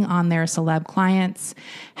 dishing on their celeb clients,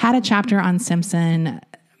 had a chapter on Simpson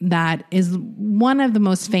that is one of the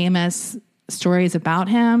most famous stories about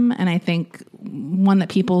him, and I think one that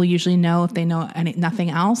people usually know if they know nothing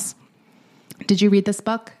else. Did you read this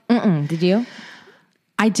book? Did you?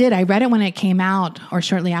 I did. I read it when it came out or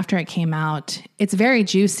shortly after it came out. It's very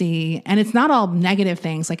juicy, and it's not all negative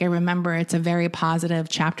things. Like, I remember it's a very positive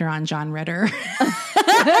chapter on John Ritter.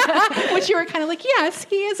 Which you were kind of like, yes,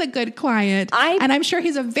 he is a good client. And I'm sure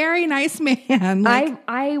he's a very nice man.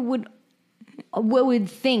 I would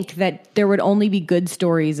think that there would only be good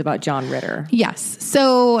stories about John Ritter. Yes.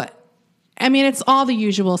 So, I mean, it's all the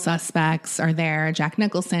usual suspects are there. Jack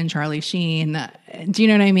Nicholson, Charlie Sheen. Do you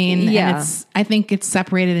know what I mean? Yeah. And I think it's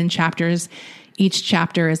separated in chapters. Each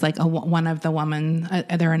chapter is like one of the women,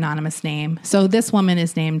 their anonymous name. So this woman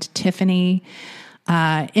is named Tiffany.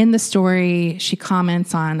 In the story, she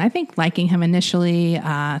comments on, I think, liking him initially,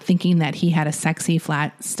 thinking that he had a sexy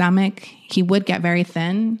flat stomach. He would get very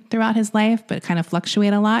thin throughout his life, but kind of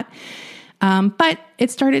fluctuate a lot. But it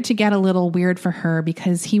started to get a little weird for her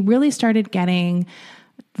because he really started getting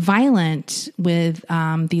violent with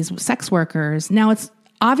these sex workers. Now, it's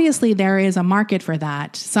obviously there is a market for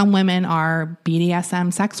that. Some women are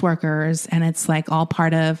BDSM sex workers, and it's like all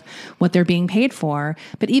part of what they're being paid for.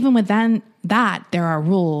 But even within that, there are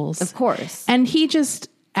rules. Of course. And he just,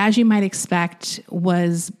 as you might expect,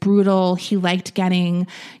 was brutal. He liked getting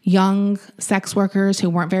young sex workers who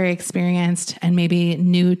weren't very experienced and maybe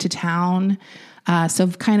new to town, so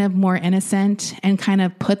kind of more innocent, and kind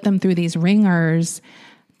of put them through these ringers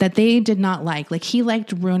that they did not like. Like, he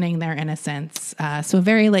liked ruining their innocence. So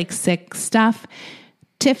very like sick stuff.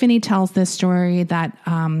 Tiffany tells this story that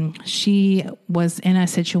she was in a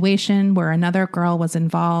situation where another girl was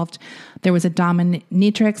involved. There was a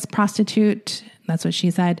dominatrix prostitute, that's what she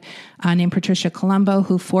said, named Patricia Colombo,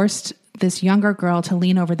 who forced this younger girl to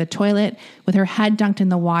lean over the toilet. With her head dunked in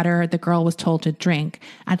the water, the girl was told to drink.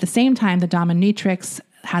 At the same time, the dominatrix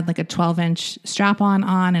had like a 12-inch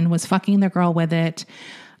strap-on and was fucking the girl with it.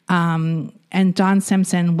 And Don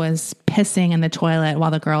Simpson was pissing in the toilet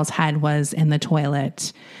while the girl's head was in the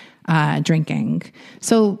toilet, drinking.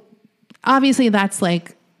 So obviously that's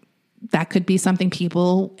like, that could be something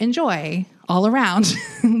people enjoy all around.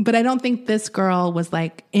 But I don't think this girl was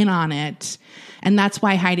like in on it. And that's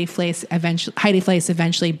why Heidi Fleiss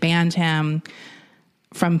eventually banned him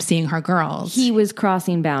from seeing her girls. He was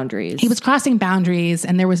crossing boundaries.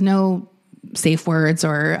 And there was no safe words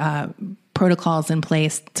or, protocols in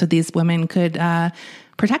place so these women could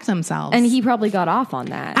protect themselves. And he probably got off on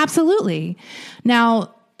that. Absolutely.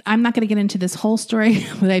 Now, I'm not going to get into this whole story,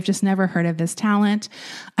 but I've just never heard of this talent.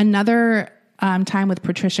 Another time with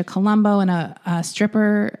Patricia Colombo and a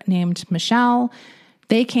stripper named Michelle,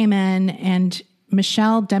 they came in and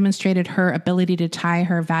Michelle demonstrated her ability to tie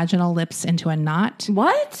her vaginal lips into a knot.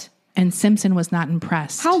 What? And Simpson was not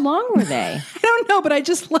impressed. How long were they? I don't know, but I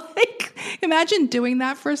just like, imagine doing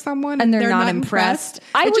that for someone and they're not impressed.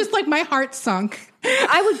 Just like my heart sunk.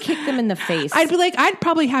 I would kick them in the face. I'd be like, I'd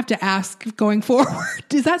probably have to ask going forward,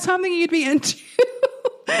 is that something you'd be into?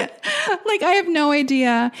 Like, I have no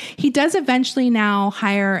idea. He does eventually now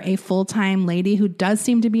hire a full-time lady who does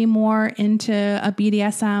seem to be more into a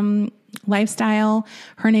BDSM lifestyle.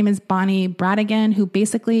 Her name is Bonnie Bradigan, who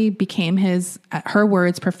basically became his, her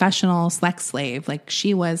words, professional sex slave. Like,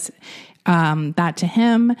 she was that to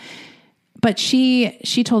him. But she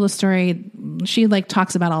told a story. She like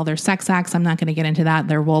talks about all their sex acts. I'm not going to get into that,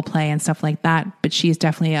 their role play and stuff like that. But she's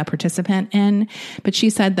definitely a participant in. But she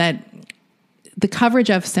said that the coverage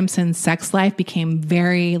of Simpson's sex life became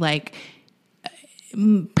very like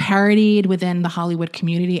parodied within the Hollywood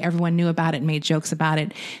community. Everyone knew about it, made jokes about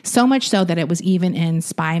it. So much so that it was even in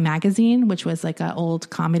Spy Magazine, which was like an old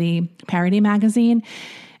comedy parody magazine.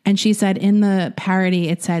 And she said in the parody,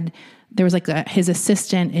 it said there was like his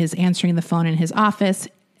assistant is answering the phone in his office.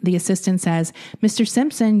 The assistant says, "Mr.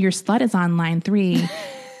 Simpson, your slut is on line 3."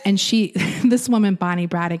 And this woman, Bonnie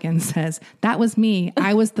Bradigan, says, "That was me.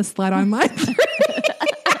 I was the slut on line 3.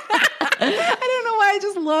 I don't know why. I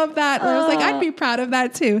just love that. I was like, I'd be proud of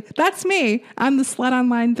that too. That's me. I'm the slut on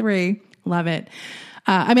line 3. Love it.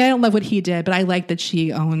 I mean, I don't love what he did, but I like that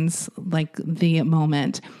she owns like the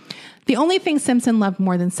moment. The only thing Simpson loved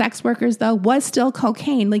more than sex workers, though, was still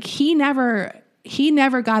cocaine. Like he never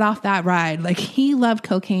got off that ride. Like he loved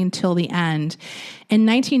cocaine till the end. In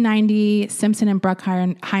 1990, Simpson and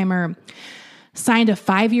Bruckheimer signed a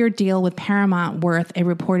 5-year deal with Paramount worth a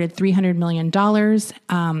reported $300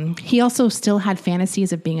 million. He also still had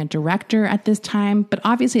fantasies of being a director at this time, but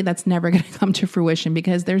obviously that's never going to come to fruition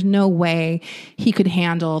because there's no way he could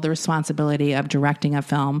handle the responsibility of directing a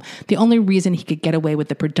film. The only reason he could get away with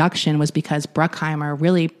the production was because Bruckheimer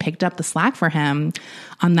really picked up the slack for him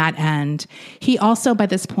on that end. He also, by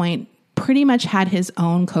this point, pretty much had his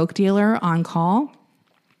own coke dealer on call.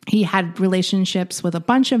 He had relationships with a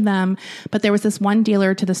bunch of them, but there was this one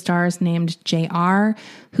dealer to the stars named JR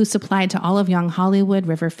who supplied to all of young Hollywood,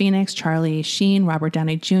 River Phoenix, Charlie Sheen, Robert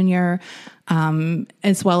Downey Jr.,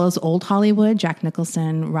 as well as old Hollywood, Jack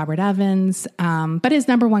Nicholson, Robert Evans. But his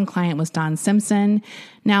number one client was Don Simpson.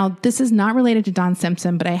 Now, this is not related to Don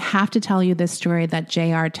Simpson, but I have to tell you this story that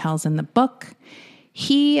JR tells in the book.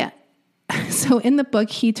 So in the book,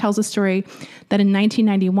 he tells a story that in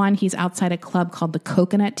 1991, he's outside a club called the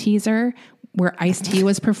Coconut Teaser, where Ice-T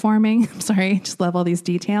was performing. I'm sorry, I just love all these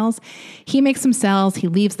details. He makes some sales. He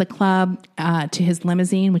leaves the club to his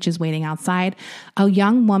limousine, which is waiting outside. A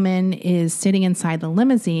young woman is sitting inside the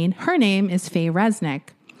limousine. Her name is Faye Resnick.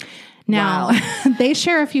 Now, wow. They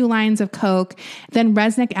share a few lines of coke. Then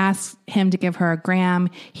Resnick asks him to give her a gram.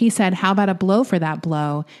 He said, "How about a blow for that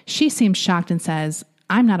blow?" She seems shocked and says,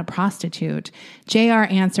 "I'm not a prostitute." JR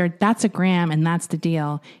answered, "That's a gram and that's the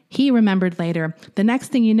deal." He remembered later, the next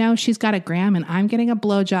thing you know, she's got a gram and I'm getting a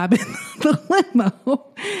blowjob in the limo.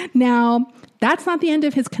 Now, that's not the end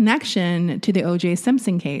of his connection to the O.J.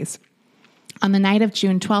 Simpson case. On the night of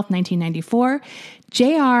June 12, 1994,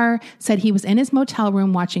 JR said he was in his motel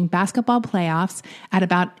room watching basketball playoffs. At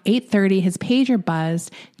about 8:30, his pager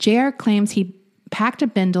buzzed. JR claims he packed a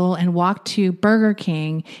bindle and walked to Burger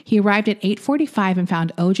King. He arrived at 8:45 and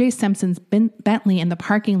found O.J. Simpson's Bentley in the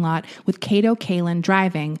parking lot with Kato Kaelin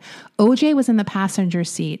driving. O.J. was in the passenger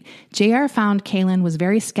seat. JR found Kaelin was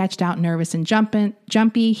very sketched out, nervous, and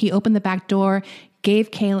jumpy. He opened the back door,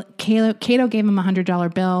 Kato gave him a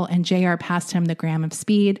 $100 bill, and JR passed him the gram of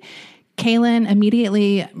speed. Kaelin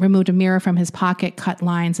immediately removed a mirror from his pocket, cut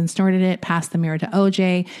lines, and snorted it, passed the mirror to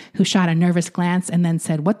OJ, who shot a nervous glance and then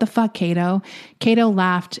said, "What the fuck, Kato?" Kato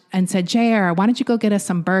laughed and said, "JR, why don't you go get us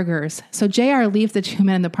some burgers?" So JR leaves the two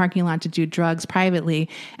men in the parking lot to do drugs privately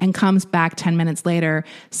and comes back 10 minutes later.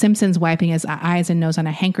 Simpson's wiping his eyes and nose on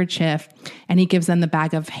a handkerchief, and he gives them the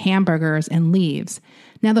bag of hamburgers and leaves.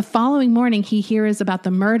 Now, the following morning, he hears about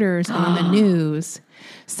the murders on the news.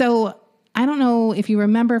 So I don't know if you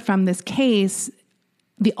remember from this case,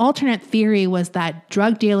 the alternate theory was that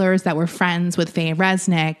drug dealers that were friends with Faye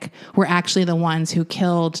Resnick were actually the ones who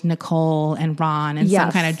killed Nicole and Ron and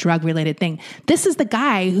some kind of drug-related thing. This is the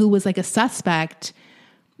guy who was like a suspect,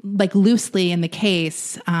 like loosely in the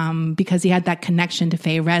case, because he had that connection to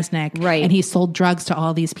Faye Resnick. Right. And he sold drugs to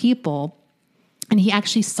all these people. And he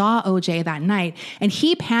actually saw OJ that night, and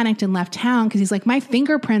he panicked and left town because he's like, my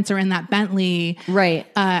fingerprints are in that Bentley, right?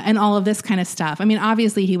 And all of this kind of stuff. I mean,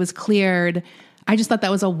 obviously he was cleared. I just thought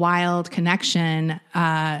that was a wild connection.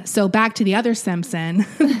 So back to the other Simpson,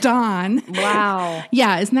 Don. Wow.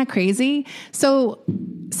 Yeah, isn't that crazy? So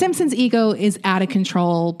Simpson's ego is out of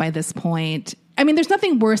control by this point. I mean, there's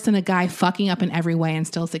nothing worse than a guy fucking up in every way and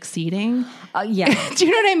still succeeding. Yeah. Do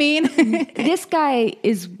you know what I mean? This guy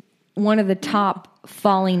is one of the top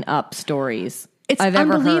falling up stories I've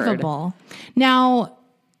ever heard. It's unbelievable. Now,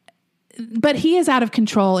 but he is out of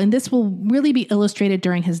control, and this will really be illustrated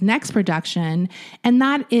during his next production, and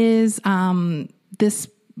that is this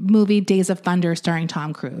movie, Days of Thunder, starring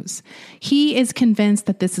Tom Cruise. He is convinced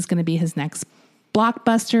that this is going to be his next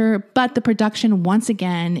blockbuster, but the production, once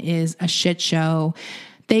again, is a shit show.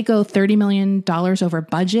 They go $30 million over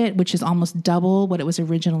budget, which is almost double what it was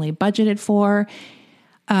originally budgeted for.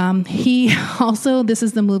 He also, this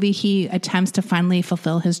is the movie he attempts to finally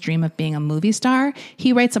fulfill his dream of being a movie star.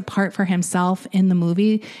 He writes a part for himself in the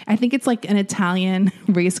movie. I think it's like an Italian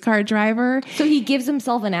race car driver. So he gives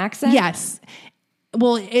himself an accent? Yes.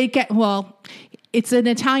 It's an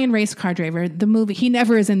Italian race car driver. The movie, he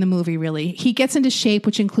never is in the movie, really. He gets into shape,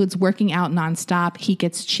 which includes working out nonstop. He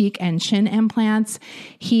gets cheek and chin implants.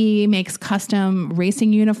 He makes custom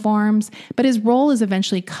racing uniforms, but his role is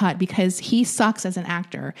eventually cut because he sucks as an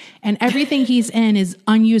actor and everything he's in is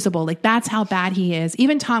unusable. Like, that's how bad he is.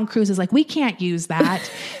 Even Tom Cruise is like, we can't use that.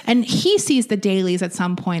 And he sees the dailies at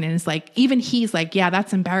some point and is like, even he's like, yeah,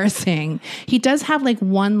 that's embarrassing. He does have like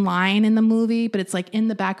one line in the movie, but it's like in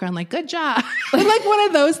the background, like, good job. Like one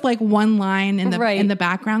of those, like one line in the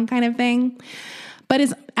background kind of thing. But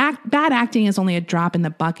his bad acting is only a drop in the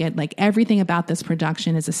bucket. Like, everything about this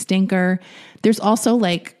production is a stinker. There's also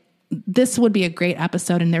like, this would be a great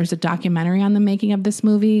episode, and there's a documentary on the making of this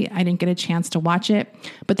movie. I didn't get a chance to watch it,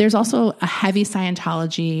 but there's also a heavy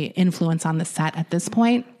Scientology influence on the set at this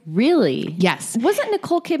point. Really? Yes. Wasn't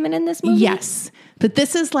Nicole Kidman in this movie? Yes. But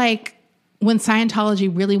this is like when Scientology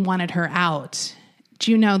really wanted her out. Do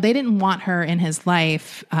you know, they didn't want her in his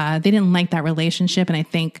life. They didn't like that relationship. And I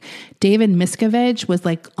think David Miscavige was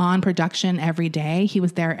like on production every day. He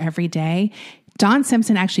was there every day. Don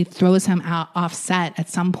Simpson actually throws him out off set at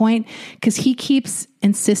some point because he keeps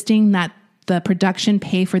insisting that the production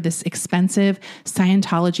pay for this expensive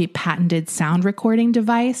Scientology patented sound recording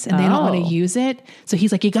device, and they don't want to use it. So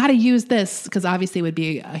he's like, you got to use this, because obviously it would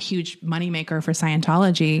be a huge moneymaker for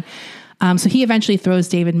Scientology. So he eventually throws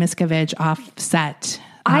David Miscavige off set.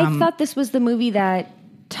 I thought this was the movie that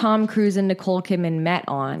Tom Cruise and Nicole Kidman met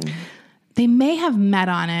on. They may have met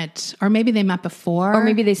on it, or maybe they met before. Or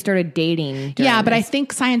maybe they started dating. Yeah, but I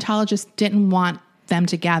think Scientologists didn't want them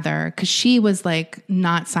together because she was like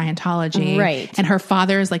not Scientology. Right. And her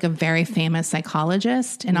father is like a very famous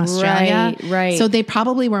psychologist in Australia. Right. So they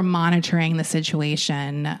probably were monitoring the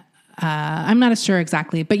situation. I'm not sure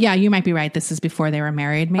exactly, but yeah, you might be right. This is before they were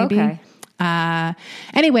married, maybe. Okay.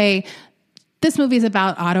 Anyway, this movie is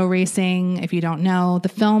about auto racing. If you don't know, the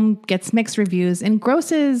film gets mixed reviews and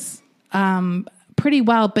grosses pretty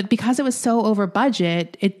well, but because it was so over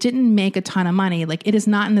budget, it didn't make a ton of money. Like, it is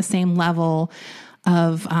not in the same level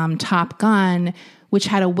of Top Gun, which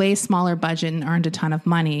had a way smaller budget and earned a ton of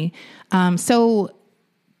money. So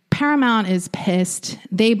Paramount is pissed.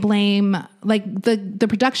 They blame, like, the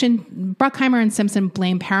production, Bruckheimer and Simpson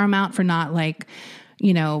blame Paramount for not, like,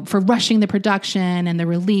 you know, for rushing the production and the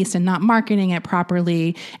release and not marketing it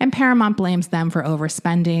properly. And Paramount blames them for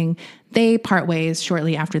overspending. They part ways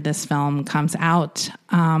shortly after this film comes out.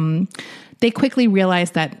 They quickly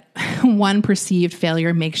realize that one perceived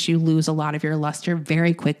failure makes you lose a lot of your luster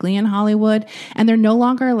very quickly in Hollywood. And they're no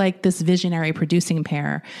longer like this visionary producing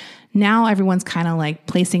pair. Now everyone's kind of like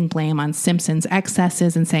placing blame on Simpson's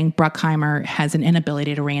excesses and saying Bruckheimer has an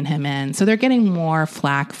inability to rein him in. So they're getting more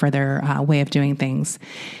flack for their way of doing things.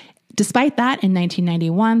 Despite that, in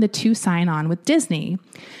 1991, the two sign on with Disney.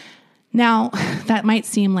 Now, that might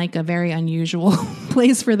seem like a very unusual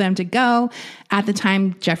place for them to go. At the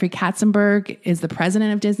time, Jeffrey Katzenberg is the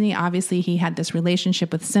president of Disney. Obviously, he had this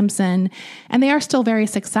relationship with Simpson, and they are still very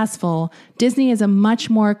successful. Disney is a much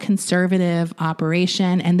more conservative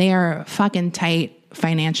operation, and they are fucking tight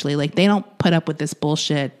financially. Like, they don't put up with this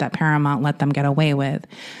bullshit that Paramount let them get away with.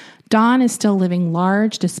 Don is still living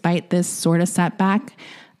large despite this sort of setback.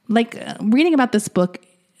 Like, reading about this book,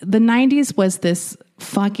 the 90s was this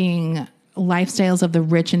fucking lifestyles of the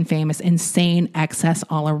rich and famous, insane excess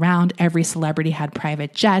all around. Every celebrity had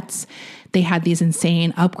private jets. They had these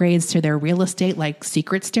insane upgrades to their real estate, like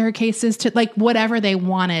secret staircases to like whatever they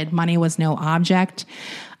wanted. Money was no object.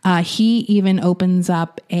 He even opens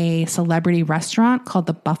up a celebrity restaurant called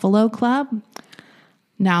the Buffalo Club.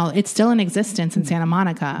 Now, it's still in existence in Santa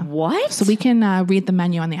Monica. What? So we can read the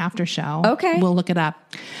menu on the after show. Okay. We'll look it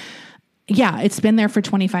up. Yeah, it's been there for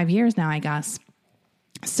 25 years now, I guess.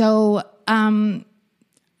 So,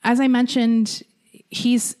 as I mentioned,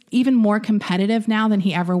 he's even more competitive now than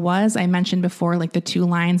he ever was. I mentioned before, like the 2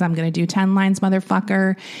 lines, I'm going to do 10 lines,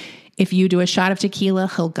 motherfucker. If you do a shot of tequila,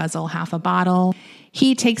 he'll guzzle half a bottle.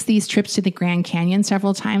 He takes these trips to the Grand Canyon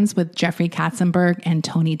several times with Jeffrey Katzenberg and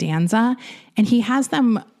Tony Danza, and he has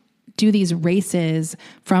them do these races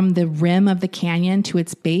from the rim of the canyon to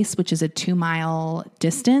its base, which is a 2-mile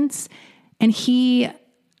distance. And he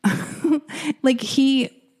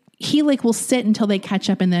will sit until they catch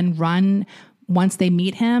up and then run once they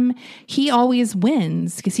meet him. He always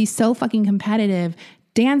wins because he's so fucking competitive.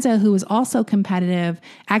 Danza, who is also competitive,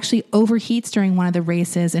 actually overheats during one of the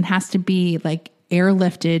races and has to be like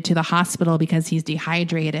airlifted to the hospital because he's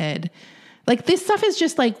dehydrated. Like, this stuff is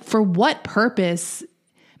just like, for what purpose?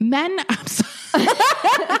 Men,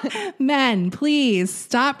 please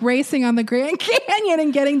stop racing on the Grand Canyon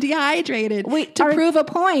and getting dehydrated to prove a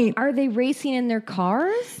point. Are they racing in their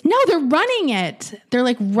cars? No, they're running it. They're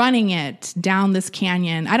like running it down this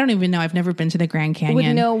canyon. I don't even know. I've never been to the Grand Canyon.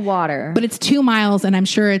 With no water. But it's 2 miles, and I'm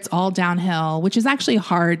sure it's all downhill, which is actually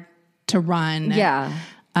hard to run. Yeah.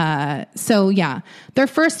 So yeah, their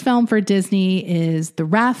first film for Disney is The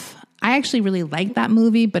Ref. I actually really liked that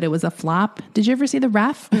movie, but it was a flop. Did you ever see The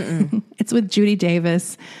Ref? It's with Judy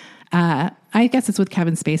Davis. I guess it's with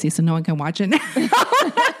Kevin Spacey, so no one can watch it now.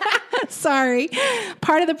 Sorry.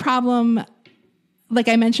 Part of the problem, like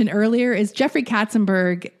I mentioned earlier, is Jeffrey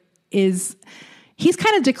Katzenberg he's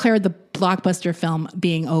kind of declared the blockbuster film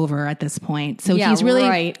being over at this point. So he's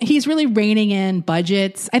really reining in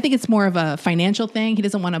budgets. I think it's more of a financial thing. He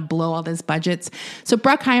doesn't want to blow all those budgets. So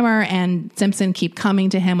Bruckheimer and Simpson keep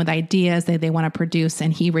coming to him with ideas that they want to produce,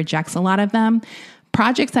 and he rejects a lot of them.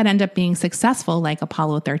 Projects that end up being successful, like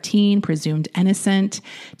Apollo 13, Presumed Innocent,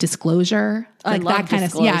 Disclosure. Like that kind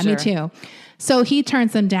of. Yeah, me too. So he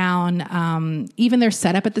turns them down. Even their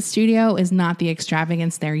setup at the studio is not the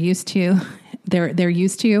extravagance they're used to. they're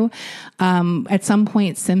used to. At some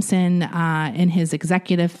point, Simpson, in his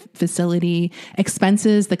executive facility,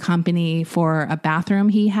 expenses the company for a bathroom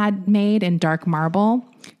he had made in dark marble.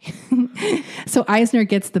 So Eisner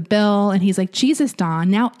gets the bill and he's like, Jesus,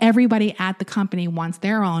 Don, now everybody at the company wants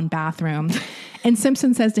their own bathroom. And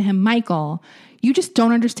Simpson says to him, Michael, you just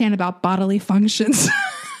don't understand about bodily functions.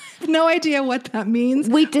 No idea what that means.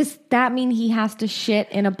 Wait, does that mean he has to shit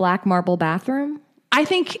in a black marble bathroom? I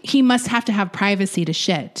think he must have to have privacy to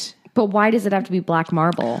shit. But why does it have to be black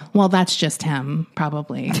marble? Well, that's just him,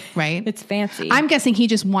 probably, right? It's fancy. I'm guessing he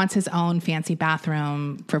just wants his own fancy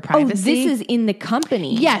bathroom for privacy. Oh, this is in the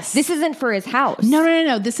company? Yes. This isn't for his house?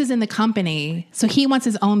 No. This is in the company. So he wants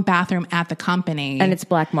his own bathroom at the company. And it's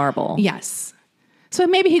black marble? Yes. So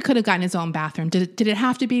maybe he could have gotten his own bathroom. Did it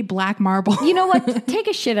have to be black marble? You know what? Take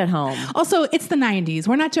a shit at home. Also, it's the 90s.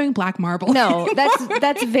 We're not doing black marble. No,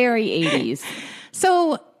 that's very 80s.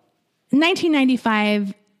 So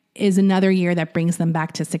 1995 is another year that brings them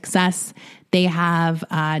back to success. They have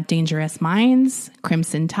Dangerous Minds,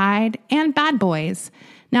 Crimson Tide, and Bad Boys.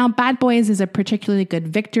 Now, Bad Boys is a particularly good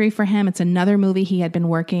victory for him. It's another movie he had been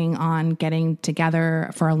working on getting together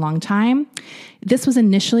for a long time. This was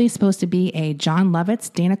initially supposed to be a John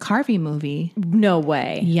Lovitz, Dana Carvey movie. No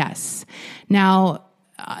way. Yes. Now,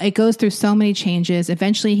 it goes through so many changes.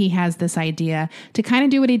 Eventually, he has this idea to kind of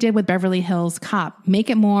do what he did with Beverly Hills Cop, make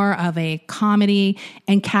it more of a comedy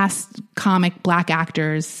and cast comic black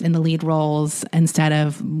actors in the lead roles instead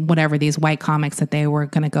of whatever these white comics that they were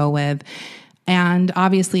going to go with. And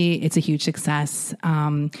obviously, it's a huge success.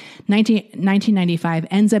 1995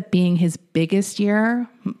 ends up being his biggest year,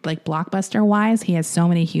 like blockbuster-wise. He has so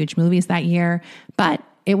many huge movies that year, but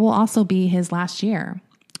it will also be his last year.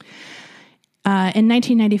 In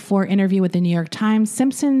 1994 interview with the New York Times,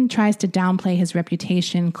 Simpson tries to downplay his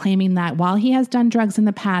reputation, claiming that while he has done drugs in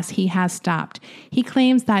the past, he has stopped. He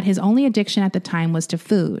claims that his only addiction at the time was to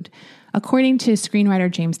food. According to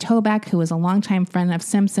screenwriter James Toback, who was a longtime friend of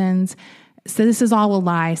Simpson's, so this is all a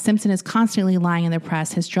lie. Simpson is constantly lying in the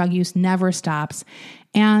press. His drug use never stops.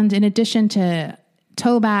 And in addition to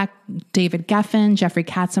Toback, David Geffen, Jeffrey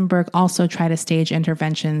Katzenberg also try to stage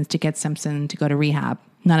interventions to get Simpson to go to rehab.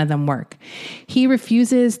 None of them work. He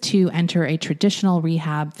refuses to enter a traditional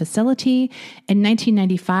rehab facility. In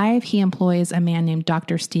 1995, he employs a man named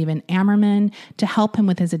Dr. Stephen Ammerman to help him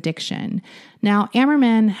with his addiction. Now,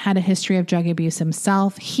 Ammerman had a history of drug abuse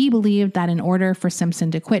himself. He believed that in order for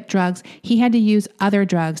Simpson to quit drugs, he had to use other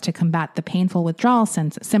drugs to combat the painful withdrawal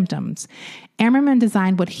symptoms. Ammerman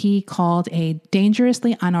designed what he called a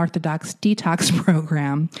dangerously unorthodox detox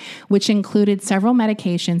program, which included several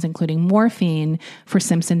medications, including morphine, for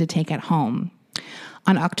Simpson to take at home.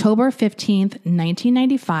 On October 15th,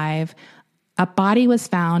 1995, a body was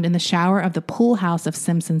found in the shower of the pool house of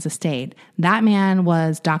Simpson's estate. That man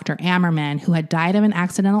was Dr. Ammerman, who had died of an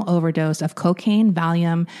accidental overdose of cocaine,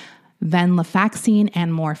 Valium, venlafaxine,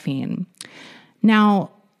 and morphine.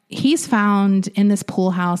 Now, he's found in this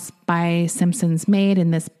pool house by Simpson's maid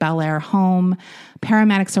in this Bel Air home.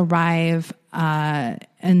 Paramedics arrive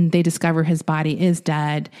and they discover his body is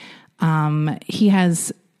dead. He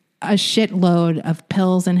has a shitload of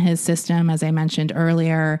pills in his system, as I mentioned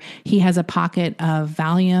earlier. He has a vial of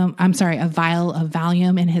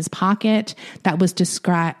Valium in his pocket that was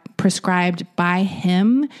prescribed by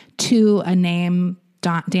him to a name,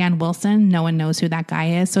 Dan Wilson. No one knows who that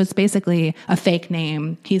guy is. So it's basically a fake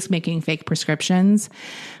name. He's making fake prescriptions.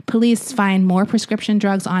 Police find more prescription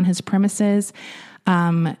drugs on his premises.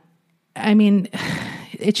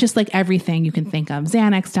 It's just like everything you can think of.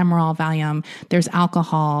 Xanax, Demerol, Valium. There's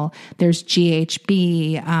alcohol. There's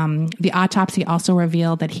GHB. The autopsy also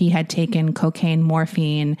revealed that he had taken cocaine,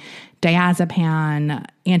 morphine, diazepam,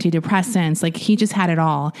 antidepressants. Like, he just had it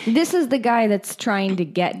all. This is the guy that's trying to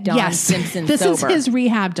get Don Simpson this sober. This is his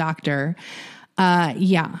rehab doctor.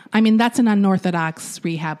 That's an unorthodox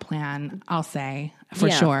rehab plan, I'll say,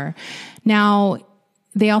 for sure. Now,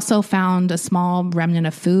 they also found a small remnant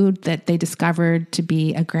of food that they discovered to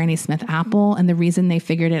be a Granny Smith apple. And the reason they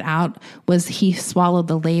figured it out was he swallowed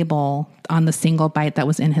the label on the single bite that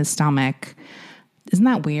was in his stomach. Isn't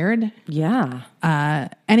that weird? Yeah.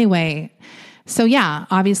 Anyway, so yeah,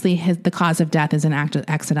 obviously the cause of death is an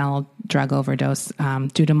accidental drug overdose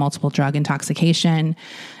due to multiple drug intoxication.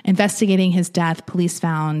 Investigating his death, police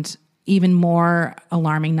found even more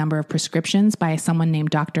alarming number of prescriptions by someone named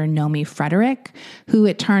Dr. Nomi Frederick, who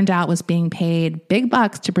it turned out was being paid big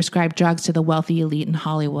bucks to prescribe drugs to the wealthy elite in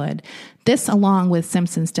Hollywood. This, along with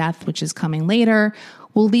Simpson's death, which is coming later,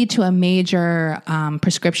 will lead to a major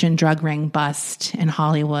prescription drug ring bust in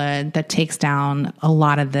Hollywood that takes down a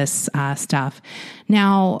lot of this stuff.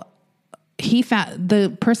 Now, he found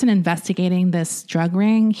the person investigating this drug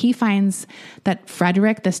ring, he finds that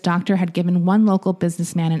Frederick, this doctor, had given one local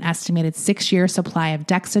businessman an estimated 6-year supply of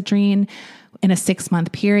Dexedrine in a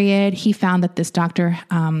 6-month period. He found that this doctor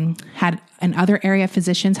had, and other area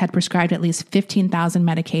physicians had prescribed at least 15,000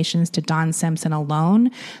 medications to Don Simpson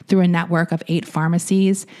alone through a network of 8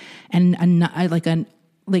 pharmacies and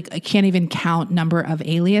I can't even count number of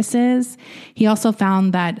aliases. He also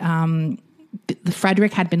found that the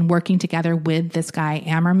Frederick had been working together with this guy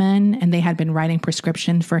Ammerman, and they had been writing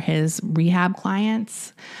prescriptions for his rehab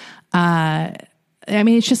clients. I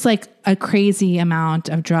mean, it's just like a crazy amount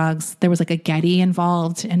of drugs. There was like a Getty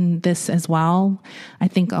involved in this as well. I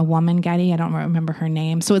think a woman Getty, I don't remember her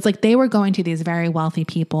name. So it's like they were going to these very wealthy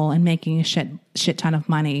people and making a shit ton of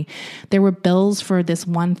money. There were bills for this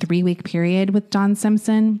 1 3-week period with Don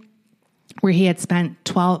Simpson where he had spent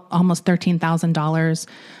almost $13,000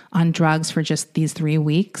 on drugs for just these 3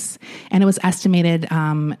 weeks. And it was estimated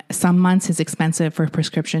some months his expenses for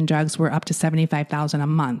prescription drugs were up to $75,000 a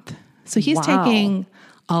month. So he's taking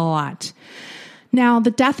a lot. Now,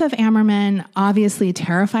 the death of Ammerman obviously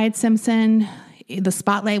terrified Simpson. The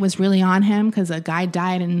spotlight was really on him because a guy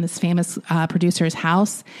died in this famous producer's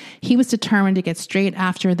house. He was determined to get straight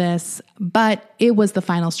after this, but it was the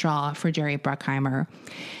final straw for Jerry Bruckheimer.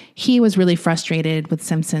 He was really frustrated with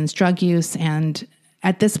Simpson's drug use, and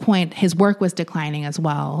at this point, his work was declining as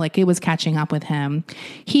well. Like, it was catching up with him.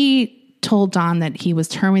 He told Don that he was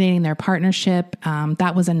terminating their partnership.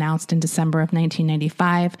 That was announced in December of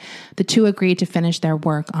 1995. The two agreed to finish their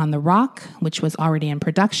work on The Rock, which was already in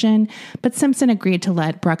production, but Simpson agreed to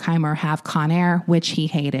let Bruckheimer have Con Air, which he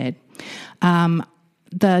hated.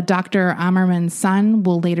 The Dr. Ammerman's son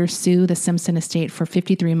will later sue the Simpson estate for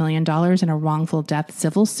 $53 million in a wrongful death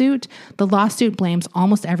civil suit. The lawsuit blames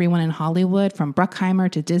almost everyone in Hollywood, from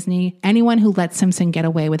Bruckheimer to Disney, anyone who let Simpson get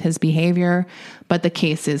away with his behavior, but the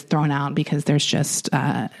case is thrown out because there's just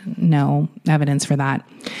no evidence for that.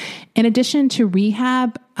 In addition to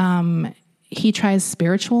rehab, he tries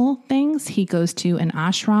spiritual things. He goes to an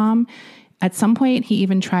ashram. At some point, he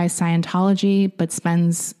even tries Scientology, but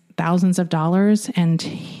spends thousands of dollars. And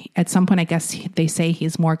at some point, I guess they say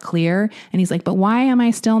he's more clear. And he's like, but why am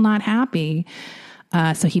I still not happy?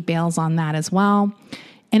 So he bails on that as well.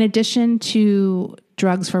 In addition to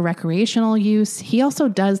drugs for recreational use, he also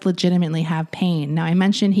does legitimately have pain. Now, I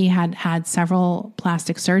mentioned he had several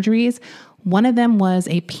plastic surgeries. One of them was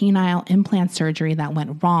a penile implant surgery that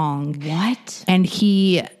went wrong. What? And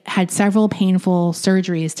he had several painful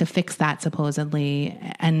surgeries to fix that, supposedly.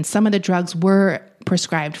 And some of the drugs were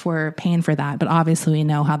prescribed for pain for that, but obviously we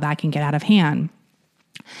know how that can get out of hand.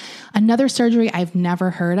 Another surgery I've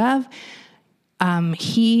never heard of,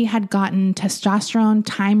 he had gotten testosterone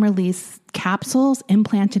time-release capsules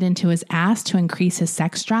implanted into his ass to increase his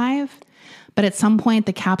sex drive. But at some point,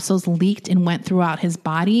 the capsules leaked and went throughout his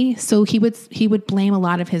body. So he would blame a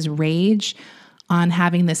lot of his rage on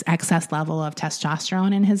having this excess level of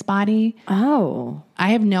testosterone in his body. Oh,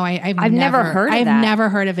 I've never heard of that. I've never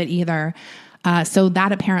heard of it either. So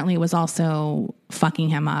that apparently was also fucking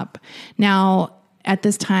him up. Now, at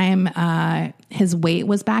this time, his weight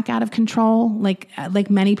was back out of control. Like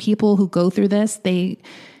many people who go through this, they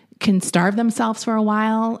can starve themselves for a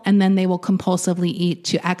while, and then they will compulsively eat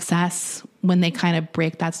to excess when they kind of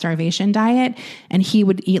break that starvation diet. And he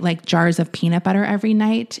would eat like jars of peanut butter every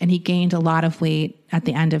night, and he gained a lot of weight at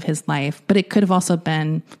the end of his life. But it could have also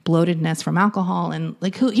been bloatedness from alcohol, and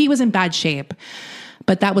like he was in bad shape.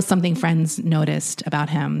 But that was something friends noticed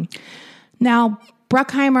about him. Now,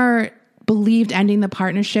 Bruckheimer believed ending the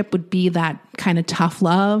partnership would be that kind of tough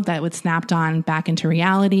love that would snap Don back into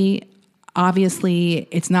reality. Obviously,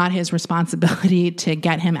 it's not his responsibility to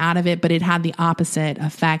get him out of it, but it had the opposite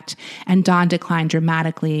effect, and Don declined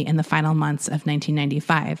dramatically in the final months of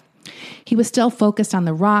 1995. He was still focused on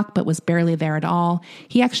The Rock, but was barely there at all.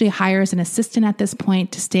 He actually hires an assistant at this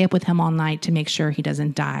point to stay up with him all night to make sure he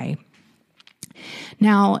doesn't die.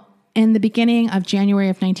 Now, in the beginning of January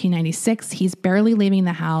of 1996, he's barely leaving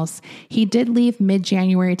the house. He did leave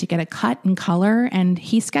mid-January to get a cut and color, and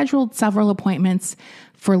he scheduled several appointments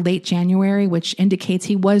for late January, which indicates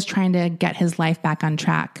he was trying to get his life back on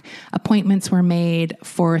track. Appointments were made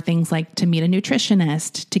for things like to meet a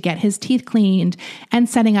nutritionist, to get his teeth cleaned, and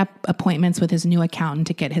setting up appointments with his new accountant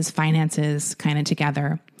to get his finances kind of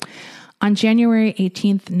together. On January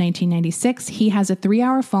 18th, 1996, he has a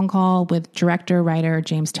 3-hour phone call with director-writer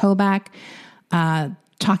James Toback,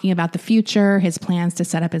 talking about the future, his plans to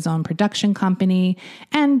set up his own production company.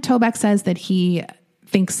 And Toback says that he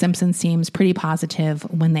thinks Simpson seems pretty positive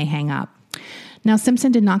when they hang up. Now,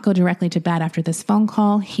 Simpson did not go directly to bed after this phone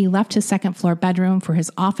call. He left his second floor bedroom for his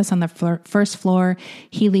office on the first floor.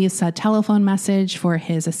 He leaves a telephone message for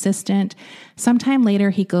his assistant. Sometime later,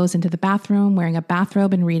 he goes into the bathroom wearing a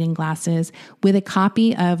bathrobe and reading glasses with a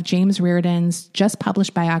copy of James Reardon's just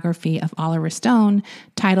published biography of Oliver Stone,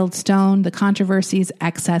 titled Stone, The Controversies,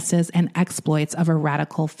 Excesses, and Exploits of a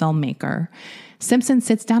Radical Filmmaker. Simpson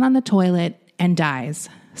sits down on the toilet and dies.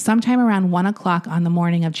 Sometime around 1 o'clock on the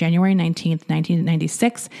morning of January 19th,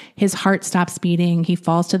 1996, his heart stops beating. He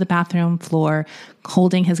falls to the bathroom floor,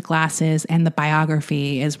 holding his glasses, and the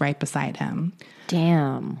biography is right beside him.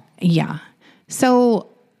 Damn. Yeah. So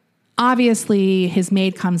obviously, his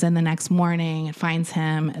maid comes in the next morning and finds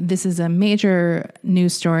him. This is a major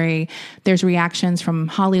news story. There's reactions from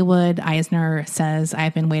Hollywood. Eisner says,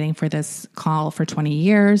 I've been waiting for this call for 20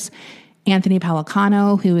 years. Anthony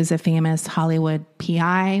Pellicano, who is a famous Hollywood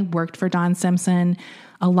PI, worked for Don Simpson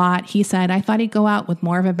a lot. He said, I thought he'd go out with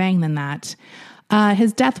more of a bang than that.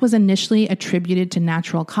 His death was initially attributed to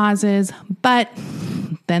natural causes, but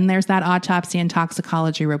then there's that autopsy and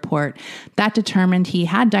toxicology report that determined he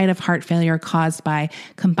had died of heart failure caused by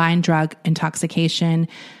combined drug intoxication.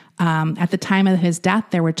 At the time of his death,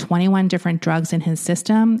 there were 21 different drugs in his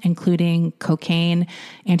system, including cocaine,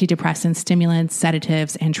 antidepressants, stimulants,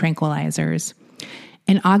 sedatives, and tranquilizers.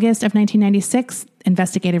 In August of 1996,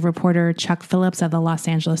 investigative reporter Chuck Phillips of the Los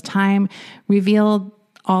Angeles Times revealed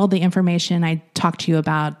all the information I talked to you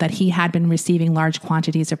about, that he had been receiving large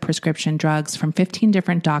quantities of prescription drugs from 15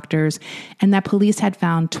 different doctors, and that police had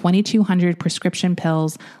found 2,200 prescription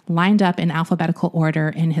pills lined up in alphabetical order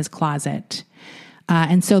in his closet.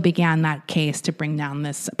 And so began that case to bring down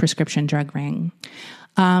this prescription drug ring.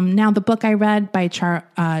 Now, the book I read by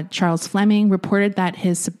Charles Fleming reported that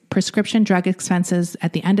his prescription drug expenses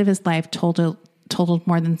at the end of his life totaled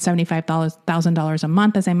more than $75,000 a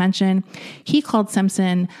month, as I mentioned. He called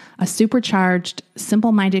Simpson a supercharged,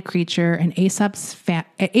 simple-minded creature, an Aesop's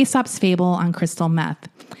fable on crystal meth.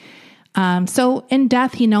 So in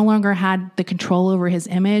death, he no longer had the control over his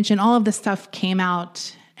image, and all of this stuff came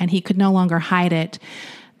out and he could no longer hide it.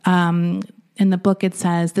 In the book, it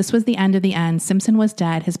says, this was the end of the end. Simpson was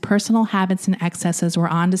dead. His personal habits and excesses were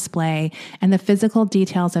on display, and the physical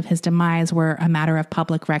details of his demise were a matter of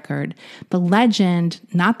public record. The legend,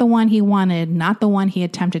 not the one he wanted, not the one he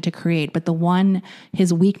attempted to create, but the one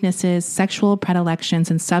his weaknesses, sexual predilections,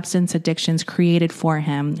 and substance addictions created for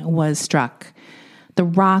him, was struck. The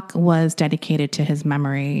Rock was dedicated to his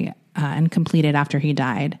memory and completed after he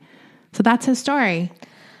died. So that's his story.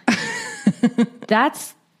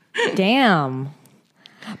 That's damn.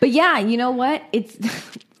 But yeah, you know what? It's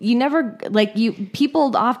you never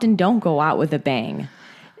people often don't go out with a bang.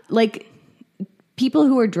 Like people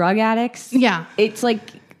who are drug addicts. Yeah. It's like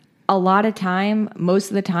a lot of time, most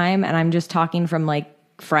of the time, and I'm just talking from like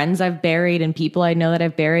friends I've buried and people I know that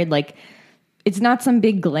I've buried, like it's not some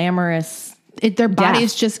big glamorous their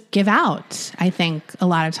bodies just give out, I think, a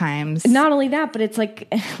lot of times. Not only that, but it's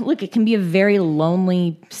like, look, it can be a very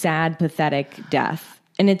lonely, sad, pathetic death.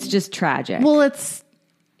 And it's just tragic. Well, it's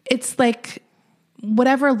like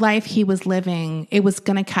whatever life he was living, it was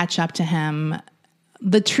going to catch up to him.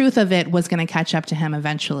 The truth of it was going to catch up to him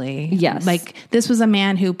eventually. Yes. Like this was a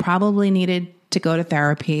man who probably needed to go to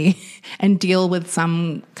therapy and deal with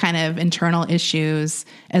some kind of internal issues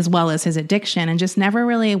as well as his addiction, and just never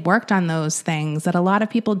really worked on those things that a lot of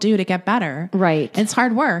people do to get better. Right. It's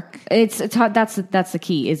hard work. It's hard. That's the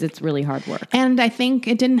key, is it's really hard work. And I think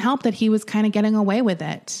it didn't help that he was kind of getting away with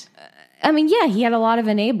it. I mean, yeah, he had a lot of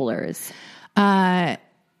enablers.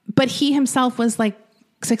 But he himself was like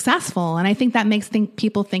successful. And I think that makes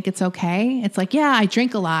people think it's okay. It's like, yeah, I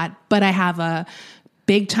drink a lot, but I have a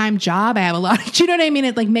big time job. I have a lot. Do you know what I mean?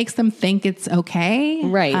 It like makes them think it's okay.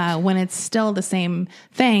 Right. When it's still the same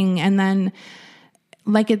thing. And then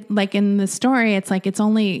like in the story, it's like,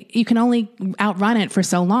 you can only outrun it for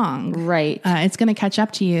so long. Right. It's going to catch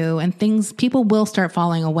up to you, and people will start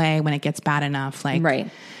falling away when it gets bad enough. Like,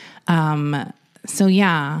 right. So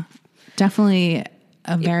yeah, definitely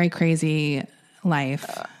a very crazy life.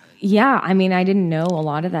 Yeah. I mean, I didn't know a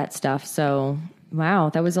lot of that stuff. So wow,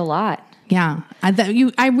 that was a lot. Yeah.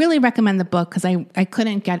 I really recommend the book because I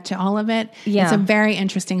couldn't get to all of it. Yeah. It's a very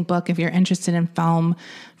interesting book if you're interested in film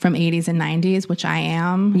from 80s and 90s, which I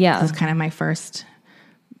am. Yeah. It's kind of my first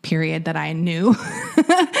period that I knew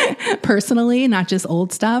personally, not just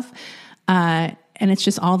old stuff. And it's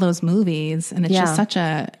just all those movies. And it's just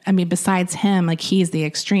besides him, like he's the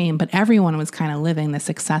extreme, but everyone was kind of living this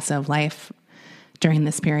excessive life during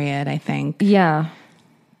this period, I think. Yeah.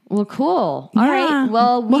 Well, cool. All right.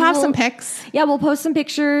 Well, we'll have some pics. Yeah, we'll post some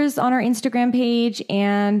pictures on our Instagram page,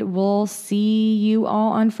 and we'll see you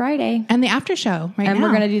all on Friday. And the after show right now. And we're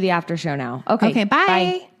going to do the after show now. Okay,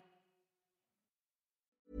 bye.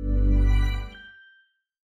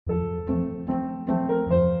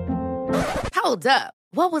 Hold up.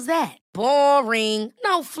 What was that? Boring.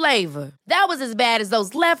 No flavor. That was as bad as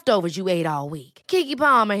those leftovers you ate all week. Keke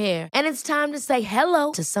Palmer here, and it's time to say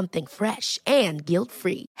hello to something fresh and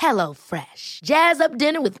guilt-free. HelloFresh. Jazz up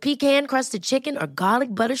dinner with pecan-crusted chicken or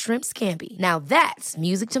garlic butter shrimp scampi. Now that's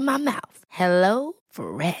music to my mouth.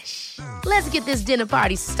 HelloFresh. Let's get this dinner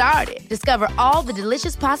party started. Discover all the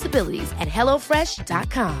delicious possibilities at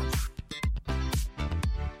HelloFresh.com.